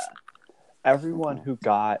area. Everyone who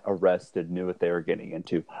got arrested knew what they were getting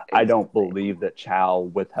into. Exactly. I don't believe that Chow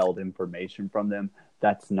withheld information from them.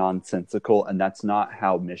 That's nonsensical, and that's not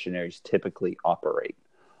how missionaries typically operate.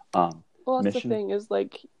 Well, that's the thing is,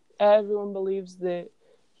 like, everyone believes that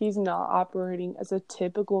he's not operating as a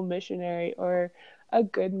typical missionary or a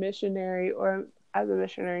good missionary or as a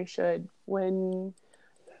missionary should, when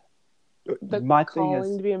the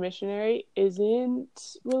calling to be a missionary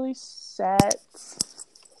isn't really set.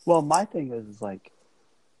 Well, my thing is like,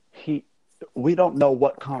 we don't know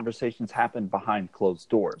what conversations happen behind closed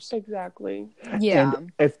doors. Exactly. Yeah.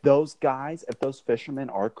 And if those fishermen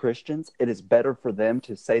are Christians, it is better for them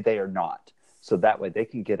to say they are not. So that way they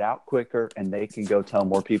can get out quicker and they can go tell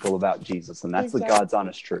more people about Jesus. And that's the God's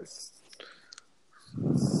honest truth.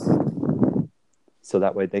 So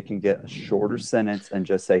that way they can get a shorter sentence and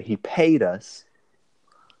just say, he paid us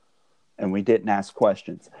and we didn't ask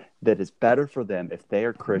questions. That is better for them if they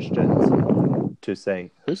are Christians to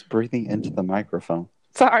say, who's breathing into the microphone?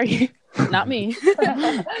 Sorry, not me.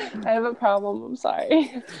 I have a problem. I'm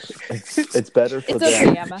sorry. It's better for them.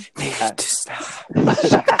 Okay, Emma.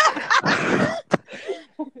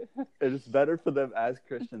 It is better for them as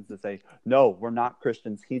Christians to say, no, we're not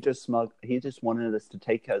Christians. He just wanted us to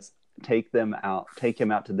take him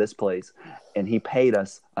out to this place, and he paid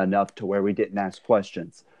us enough to where we didn't ask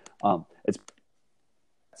questions. It's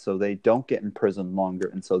so they don't get in prison longer,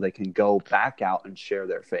 and so they can go back out and share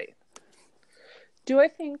their faith. Do I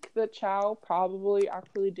think that Chow probably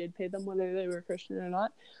actually did pay them whether they were Christian or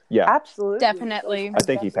not? Yeah. Absolutely. Definitely. I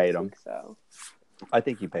think he paid them. So. I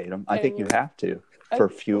think he paid them. I think you have to for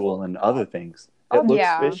fuel and other things. It Oh, looks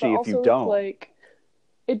yeah. fishy if you don't. Like,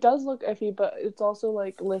 it does look iffy, but it's also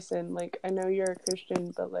like, listen, like, I know you're a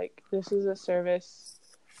Christian, but like, this is a service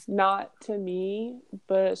not to me,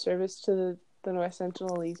 but a service to the North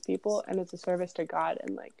Sentinelese people, and it's a service to God,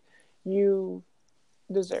 and like, you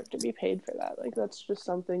deserve to be paid for that. Like, that's just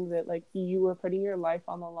something that like you were putting your life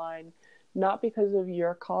on the line, not because of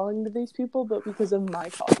your calling to these people, but because of my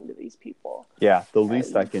calling to these people. Yeah, the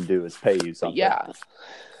least I can do is pay you something. Yeah.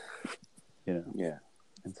 Yeah.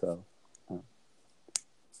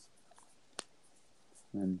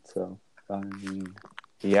 And so, I mean,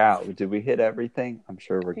 yeah, did we hit everything? I'm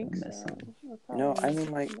sure we're going to miss something. No, I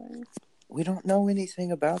mean, like, we don't know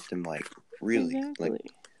anything about them, like, really. Exactly.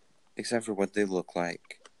 Like, except for what they look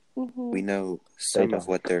like. Mm-hmm. We know some of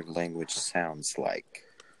what their language sounds like.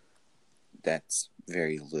 That's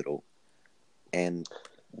very little. And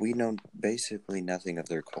we know basically nothing of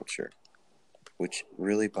their culture, which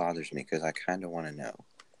really bothers me because I kind of want to know.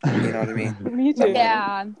 You know what I mean? Me too.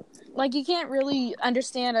 Yeah. Like, you can't really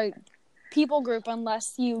understand a people group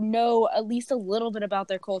unless you know at least a little bit about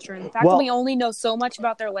their culture. And the fact that we only know so much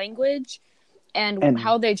about their language and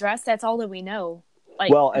how they dress, that's all that we know.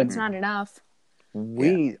 Like, it's not enough.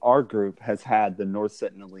 Our group has had the North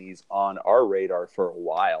Sentinelese on our radar for a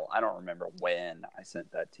while. I don't remember when I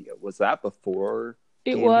sent that to you. Was that before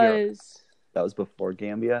Gambia? Was. That was before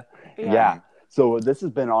Gambia? Yeah. So this has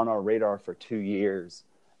been on our radar for 2 years.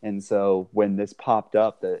 And so when this popped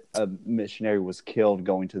up that a missionary was killed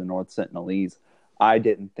going to the North Sentinelese, I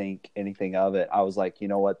didn't think anything of it. I was like, you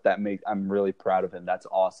know what? I'm really proud of him. That's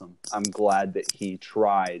awesome. I'm glad that he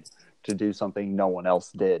tried to do something no one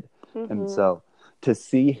else did. Mm-hmm. And so to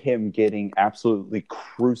see him getting absolutely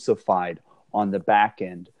crucified on the back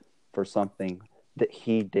end for something that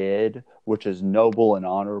he did, which is noble and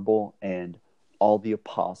honorable, and all the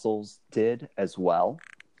apostles did as well.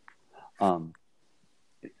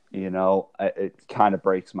 It kind of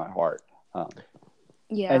breaks my heart.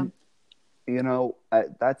 Yeah. And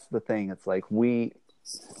that's the thing. It's like we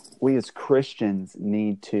as Christians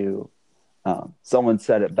need to. Someone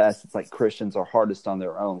said it best. It's like Christians are hardest on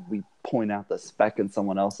their own. We point out the speck in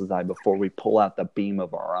someone else's eye before we pull out the beam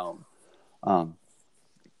of our own.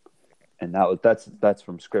 And that's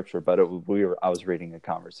from Scripture. But I was reading a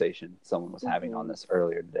conversation someone was having on this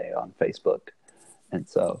earlier today on Facebook, and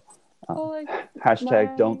so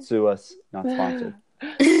hashtag don't sue us, not sponsored.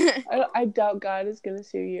 I doubt God is going to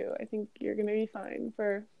sue you. I think you're going to be fine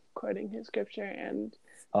for quoting his scripture. And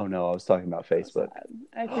oh no, I was talking about Facebook.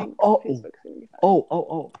 I think Facebook's going to be fine.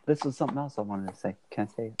 Oh, this was something else I wanted to say. Can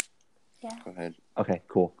I say it? Yeah. Go ahead. Okay,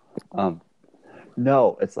 cool.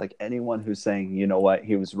 No, it's like anyone who's saying, you know what,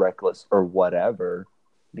 he was reckless or whatever,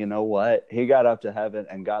 you know what, he got up to heaven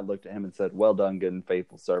and God looked at him and said, well done, good and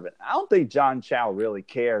faithful servant. I don't think John Chow really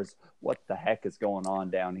cares what the heck is going on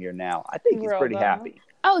down here now. I think he's pretty happy.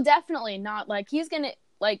 Oh, definitely not. Like, he's gonna,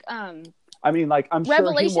 like, I mean, like, I'm sure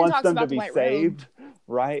he wants them to be saved, road.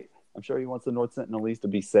 right? I'm sure he wants the North Sentinelese to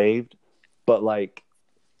be saved, but like,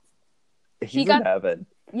 he's in heaven.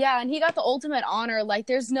 Yeah, and he got the ultimate honor. Like,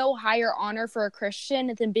 there's no higher honor for a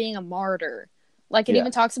Christian than being a martyr. Like, it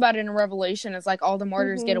even talks about it in Revelation. It's like all the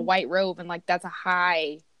martyrs get a white robe, and like that's a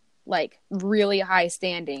high, like really high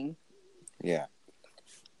standing. Yeah.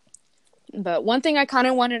 But one thing I kind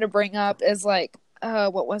of wanted to bring up is like,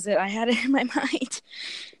 what was it? I had it in my mind.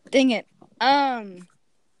 Dang it.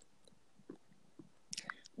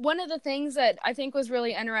 One of the things that I think was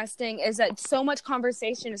really interesting is that so much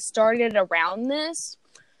conversation has started around this.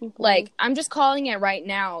 Like, I'm just calling it right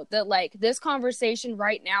now that, like, this conversation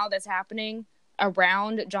right now that's happening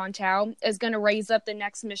around John Chow is going to raise up the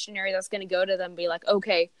next missionary that's going to go to them and be like,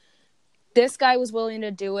 okay, this guy was willing to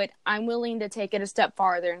do it. I'm willing to take it a step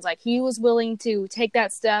farther. And it's like, he was willing to take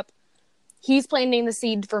that step. He's planting the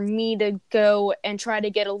seed for me to go and try to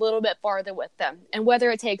get a little bit farther with them. And whether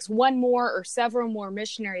it takes one more or several more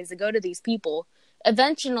missionaries to go to these people,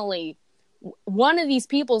 eventually one of these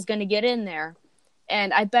people is going to get in there.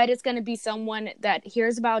 And I bet it's going to be someone that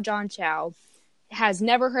hears about John Chow, has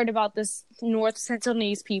never heard about this North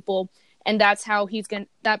Sentinelese people, and that's how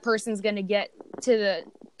that person's going to get to the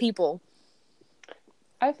people.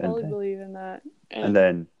 I fully believe in that. And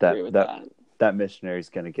then that missionary is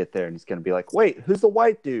going to get there and he's going to be like, wait, who's the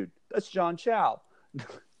white dude? That's John Chow.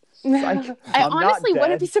 Psych, I honestly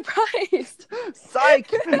wouldn't be surprised. Psych!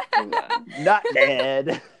 Not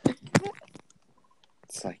dead.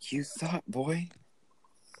 It's like, you thought, boy.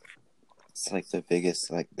 It's like the biggest,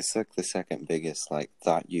 like, it's like the second biggest, like,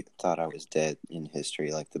 thought I was dead in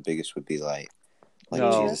history. Like, the biggest would be like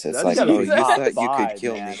no, Jesus. It's like, oh, you thought you could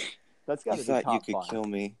kill me. That's got to be top 5. You thought you could kill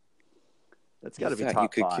me. That's got to be top 5. You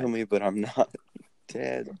could kill me, but I'm not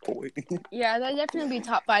dead, boy. Yeah, that'd definitely be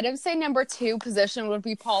top 5. I'd say number 2 position would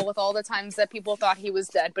be Paul, with all the times that people thought he was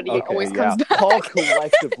dead, but he always comes back. Paul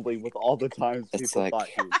collectively with all the times people thought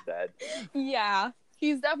he was dead. Yeah,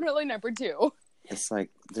 he's definitely number 2. It's like,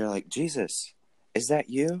 they're like, Jesus, is that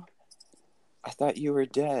you? I thought you were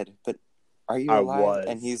dead, but are you alive? I was.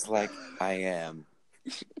 And he's like, I am.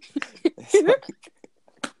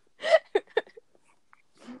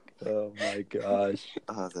 Oh my gosh.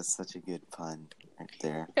 Oh, that's such a good pun right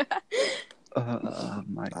there. Oh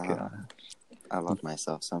my god. I love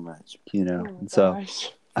myself so much. You know, and so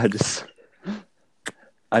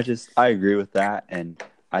I agree with that, and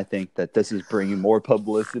I think that this is bringing more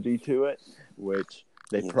publicity to it, which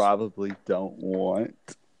they probably don't want,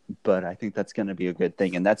 but I think that's going to be a good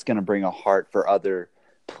thing, and that's going to bring a heart for other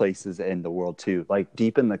places in the world too. Like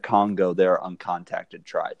deep in the Congo, there are uncontacted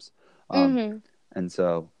tribes, and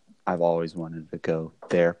so I've always wanted to go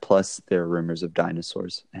there. Plus, there are rumors of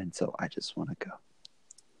dinosaurs, and so I just want to go.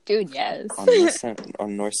 Dude, yes.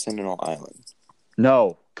 On North Sentinel Island.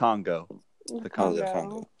 No, Congo. The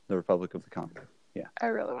Congo. The Republic of the Congo. Yeah. I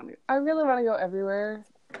really want to go everywhere.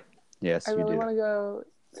 Yes, I really want to go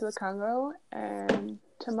to the Congo and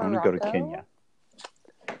to Morocco. I want to go to Kenya.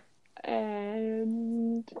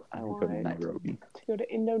 And I want to go to Nairobi. To go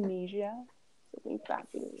to Indonesia. I think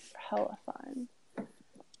that'd be hella fun.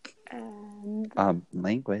 And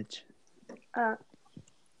language.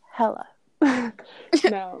 Hella.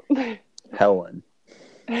 No. Helen.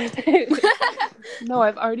 No,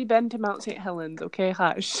 I've already been to Mount St. Helens. Okay,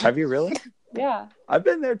 hush. Have you really? Yeah. I've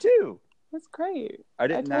been there too. That's great. I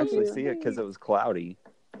didn't actually see it because it was cloudy.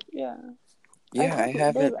 Yeah. Yeah, I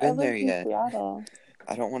haven't been there yet. Seattle.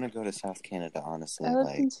 I don't want to go to South Canada, honestly. I lived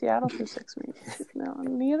Like, in Seattle for 6 weeks. No,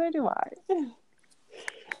 neither do I.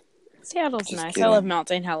 Seattle's Just nice. kidding. I love Mount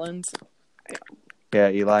St. Helens. Yeah,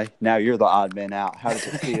 Eli. Now you're the odd man out. How does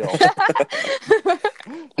it feel?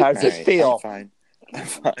 How does it alright, feel? I'm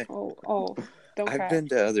fine. Oh, don't cry. I've been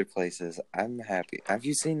to other places. I'm happy. Have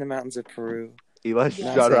you seen the mountains of Peru? Eli,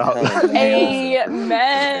 Yeah. shut up.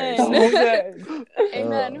 Amen. So good.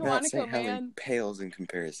 Amen. Mount Juanico, St. Helen man. pales in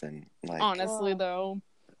comparison. Like, Honestly, though.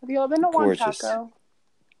 Have you all been to Gorgeous. Huanchaco?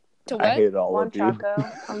 To I what? hate all of you.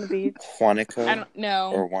 Huanchaco on the beach. Juanico I don't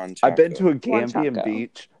know. or Huanchaco? I've been to a Gambian Huanchaco.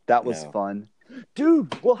 beach. That was No. fun.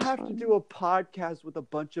 Dude, we'll have to do a podcast with a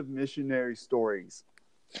bunch of missionary stories.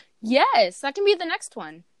 Yes, that can be the next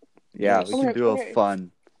one. Yeah, Yes. we can do Okay. a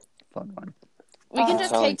fun one. We can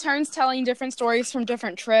just Telling- take turns telling different stories from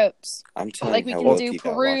different trips. I'm telling Like we how can Wilkie do got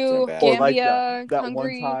locked in Peru, a bathroom. Or like Gambia, that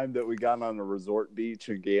Hungary. one time that we got on a resort beach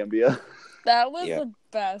in Gambia. That was Yeah. the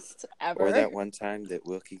best ever. Or that one time that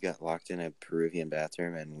Wilkie got locked in a Peruvian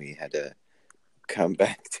bathroom and we had to come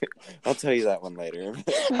back to... I'll tell you that one later.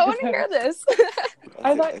 I want to hear this.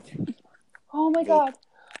 I thought- Oh my god.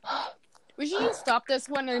 We should just stop this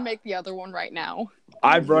one and make the other one right now.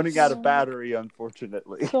 I'm running out of battery,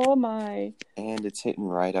 unfortunately. So am I. And it's hitting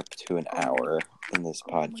right up to an hour in this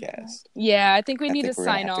Oh my podcast. Yeah, I think we I need think to we're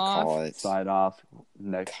gonna sign have to off. call it. Sign off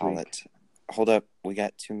next Call week. it. Hold up. We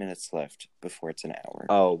got 2 minutes left before it's an hour.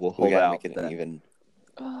 Oh, we'll we hold gotta out make it then. even.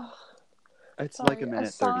 Ugh. It's Sorry, like a minute,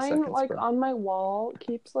 a 30 sign, seconds. like bro. on my wall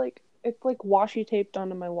keeps like it's like washi taped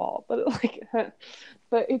onto my wall, but it like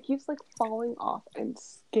but it keeps like falling off and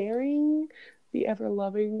scaring the ever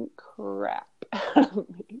loving crap out of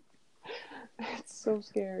me. It's so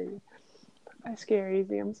scary. I scare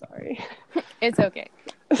easy. I'm sorry. It's okay.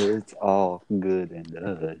 It's all good and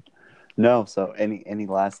good. No, so any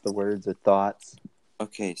last words or thoughts?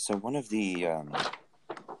 Okay, so one of the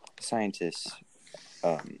scientists,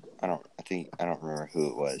 I don't remember who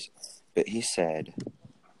it was, but he said,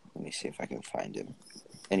 let me see if I can find him.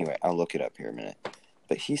 Anyway, I'll look it up here a minute.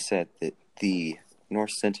 But he said that the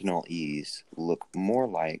North Sentinel-E's look more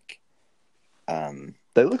like,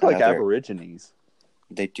 They look like Another- Aborigines.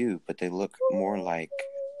 they do, but they look more like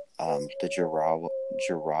the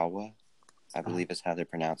Jarawa, I believe is how they're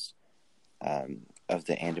pronounced, of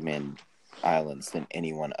the Andaman Islands than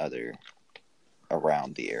anyone other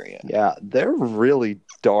around the area. Yeah, they're really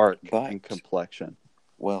dark But- in complexion.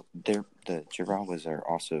 Well, the Jarawas are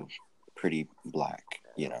also pretty black,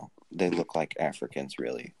 you know. They look like Africans,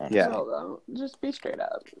 really. Honestly. Yeah. No, though. Just be straight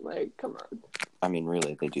up. Like, come on. I mean,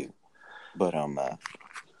 really, they do. But,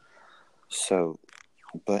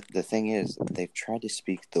 but the thing is, they've tried to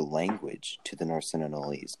speak the language to the North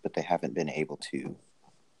Sentinelese, but they haven't been able to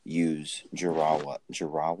use Jarawa.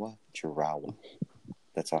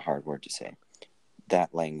 That's a hard word to say.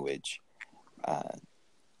 That language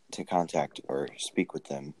to contact or speak with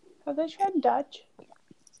them. Have they tried Dutch?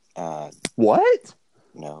 What?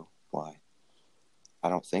 No. Why? I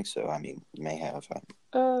don't think so. I mean, may have.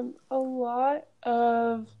 A lot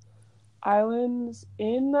of islands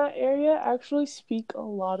in that area actually speak a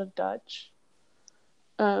lot of Dutch.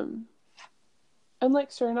 And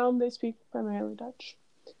like Suriname, they speak primarily Dutch.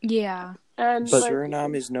 Yeah. And But- like,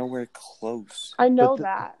 Suriname is nowhere close. I know But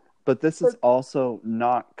that. But this is But- also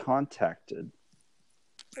not contacted.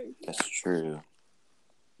 That's true.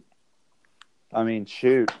 I mean,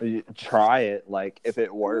 shoot, try it. Like, if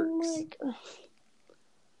it works. Like,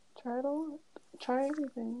 try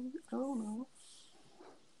everything. I don't know.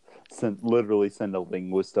 Literally send a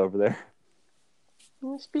linguist over there. I'm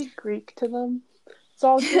gonna speak Greek to them. It's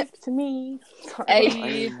all Greek to me. Sorry.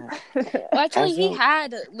 Hey. Well, actually, As he a-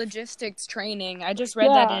 had logistics training. I just read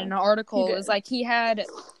that Yeah, in an article. he It was did. like he had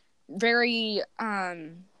very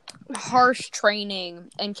harsh training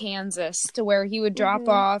in Kansas to where he would drop Mhm.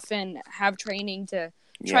 off and have training to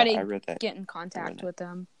Yeah, Try to I read that. get in contact with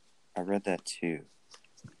them. I read that too.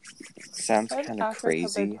 Sounds I'd kind of ask, like, how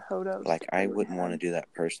crazy. big Hodos Like, I they would wouldn't have. want to do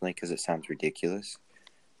that personally because it sounds ridiculous,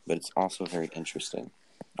 but it's also very interesting.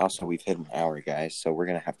 Also, we've hit an hour, guys, so we're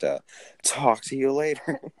gonna have to talk to you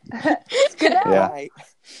later. Yeah. Bye.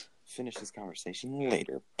 Finish this conversation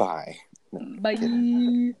later. Bye. Bye.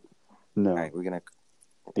 No. All right, we're gonna.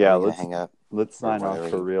 Yeah, are we gonna let's hang up. let's sign off whatever.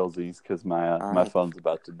 for realsies because my All my right. phone's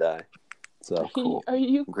about to die. So Cool. Are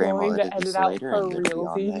you Grandma going to edited edit this out later for and it'll be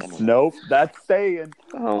on the realsies? internet. nope, that's staying.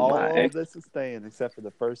 Oh All my. of this is staying except for the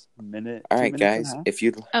first minute. All 2 right, minutes and a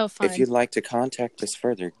guys. half. Oh, fine. If you'd like to contact us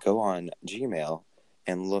further, go on Gmail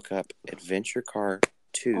and look up Adventure Car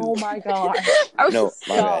 2. Oh my god. No,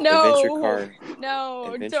 my bad. No. Adventure Car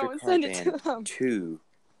No, Adventure don't send it to Car them. 2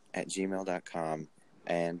 at gmail.com.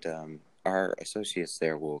 And our associates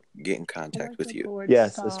there will get in contact with you.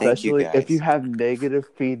 Yes, Stop. Thank you, especially if you guys. have negative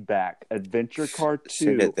feedback. Send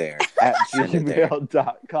AdventureCar2 it there. at Send it there.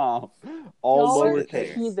 gmail.com. All Y'all are Send it there.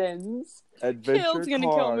 lowercase. heathens. Kale's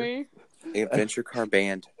gonna kill me.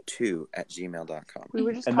 AdventureCarBand2@gmail.com. We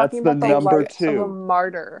were just And that's talking the about the number life of a 2.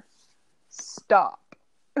 martyr. Stop.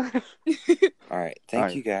 All right. Thank All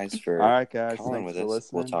right. you guys for All right, guys. calling Thanks with for us.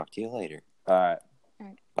 listening. We'll talk to you later. All right.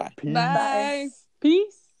 Bye. Peace. Bye.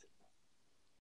 Peace.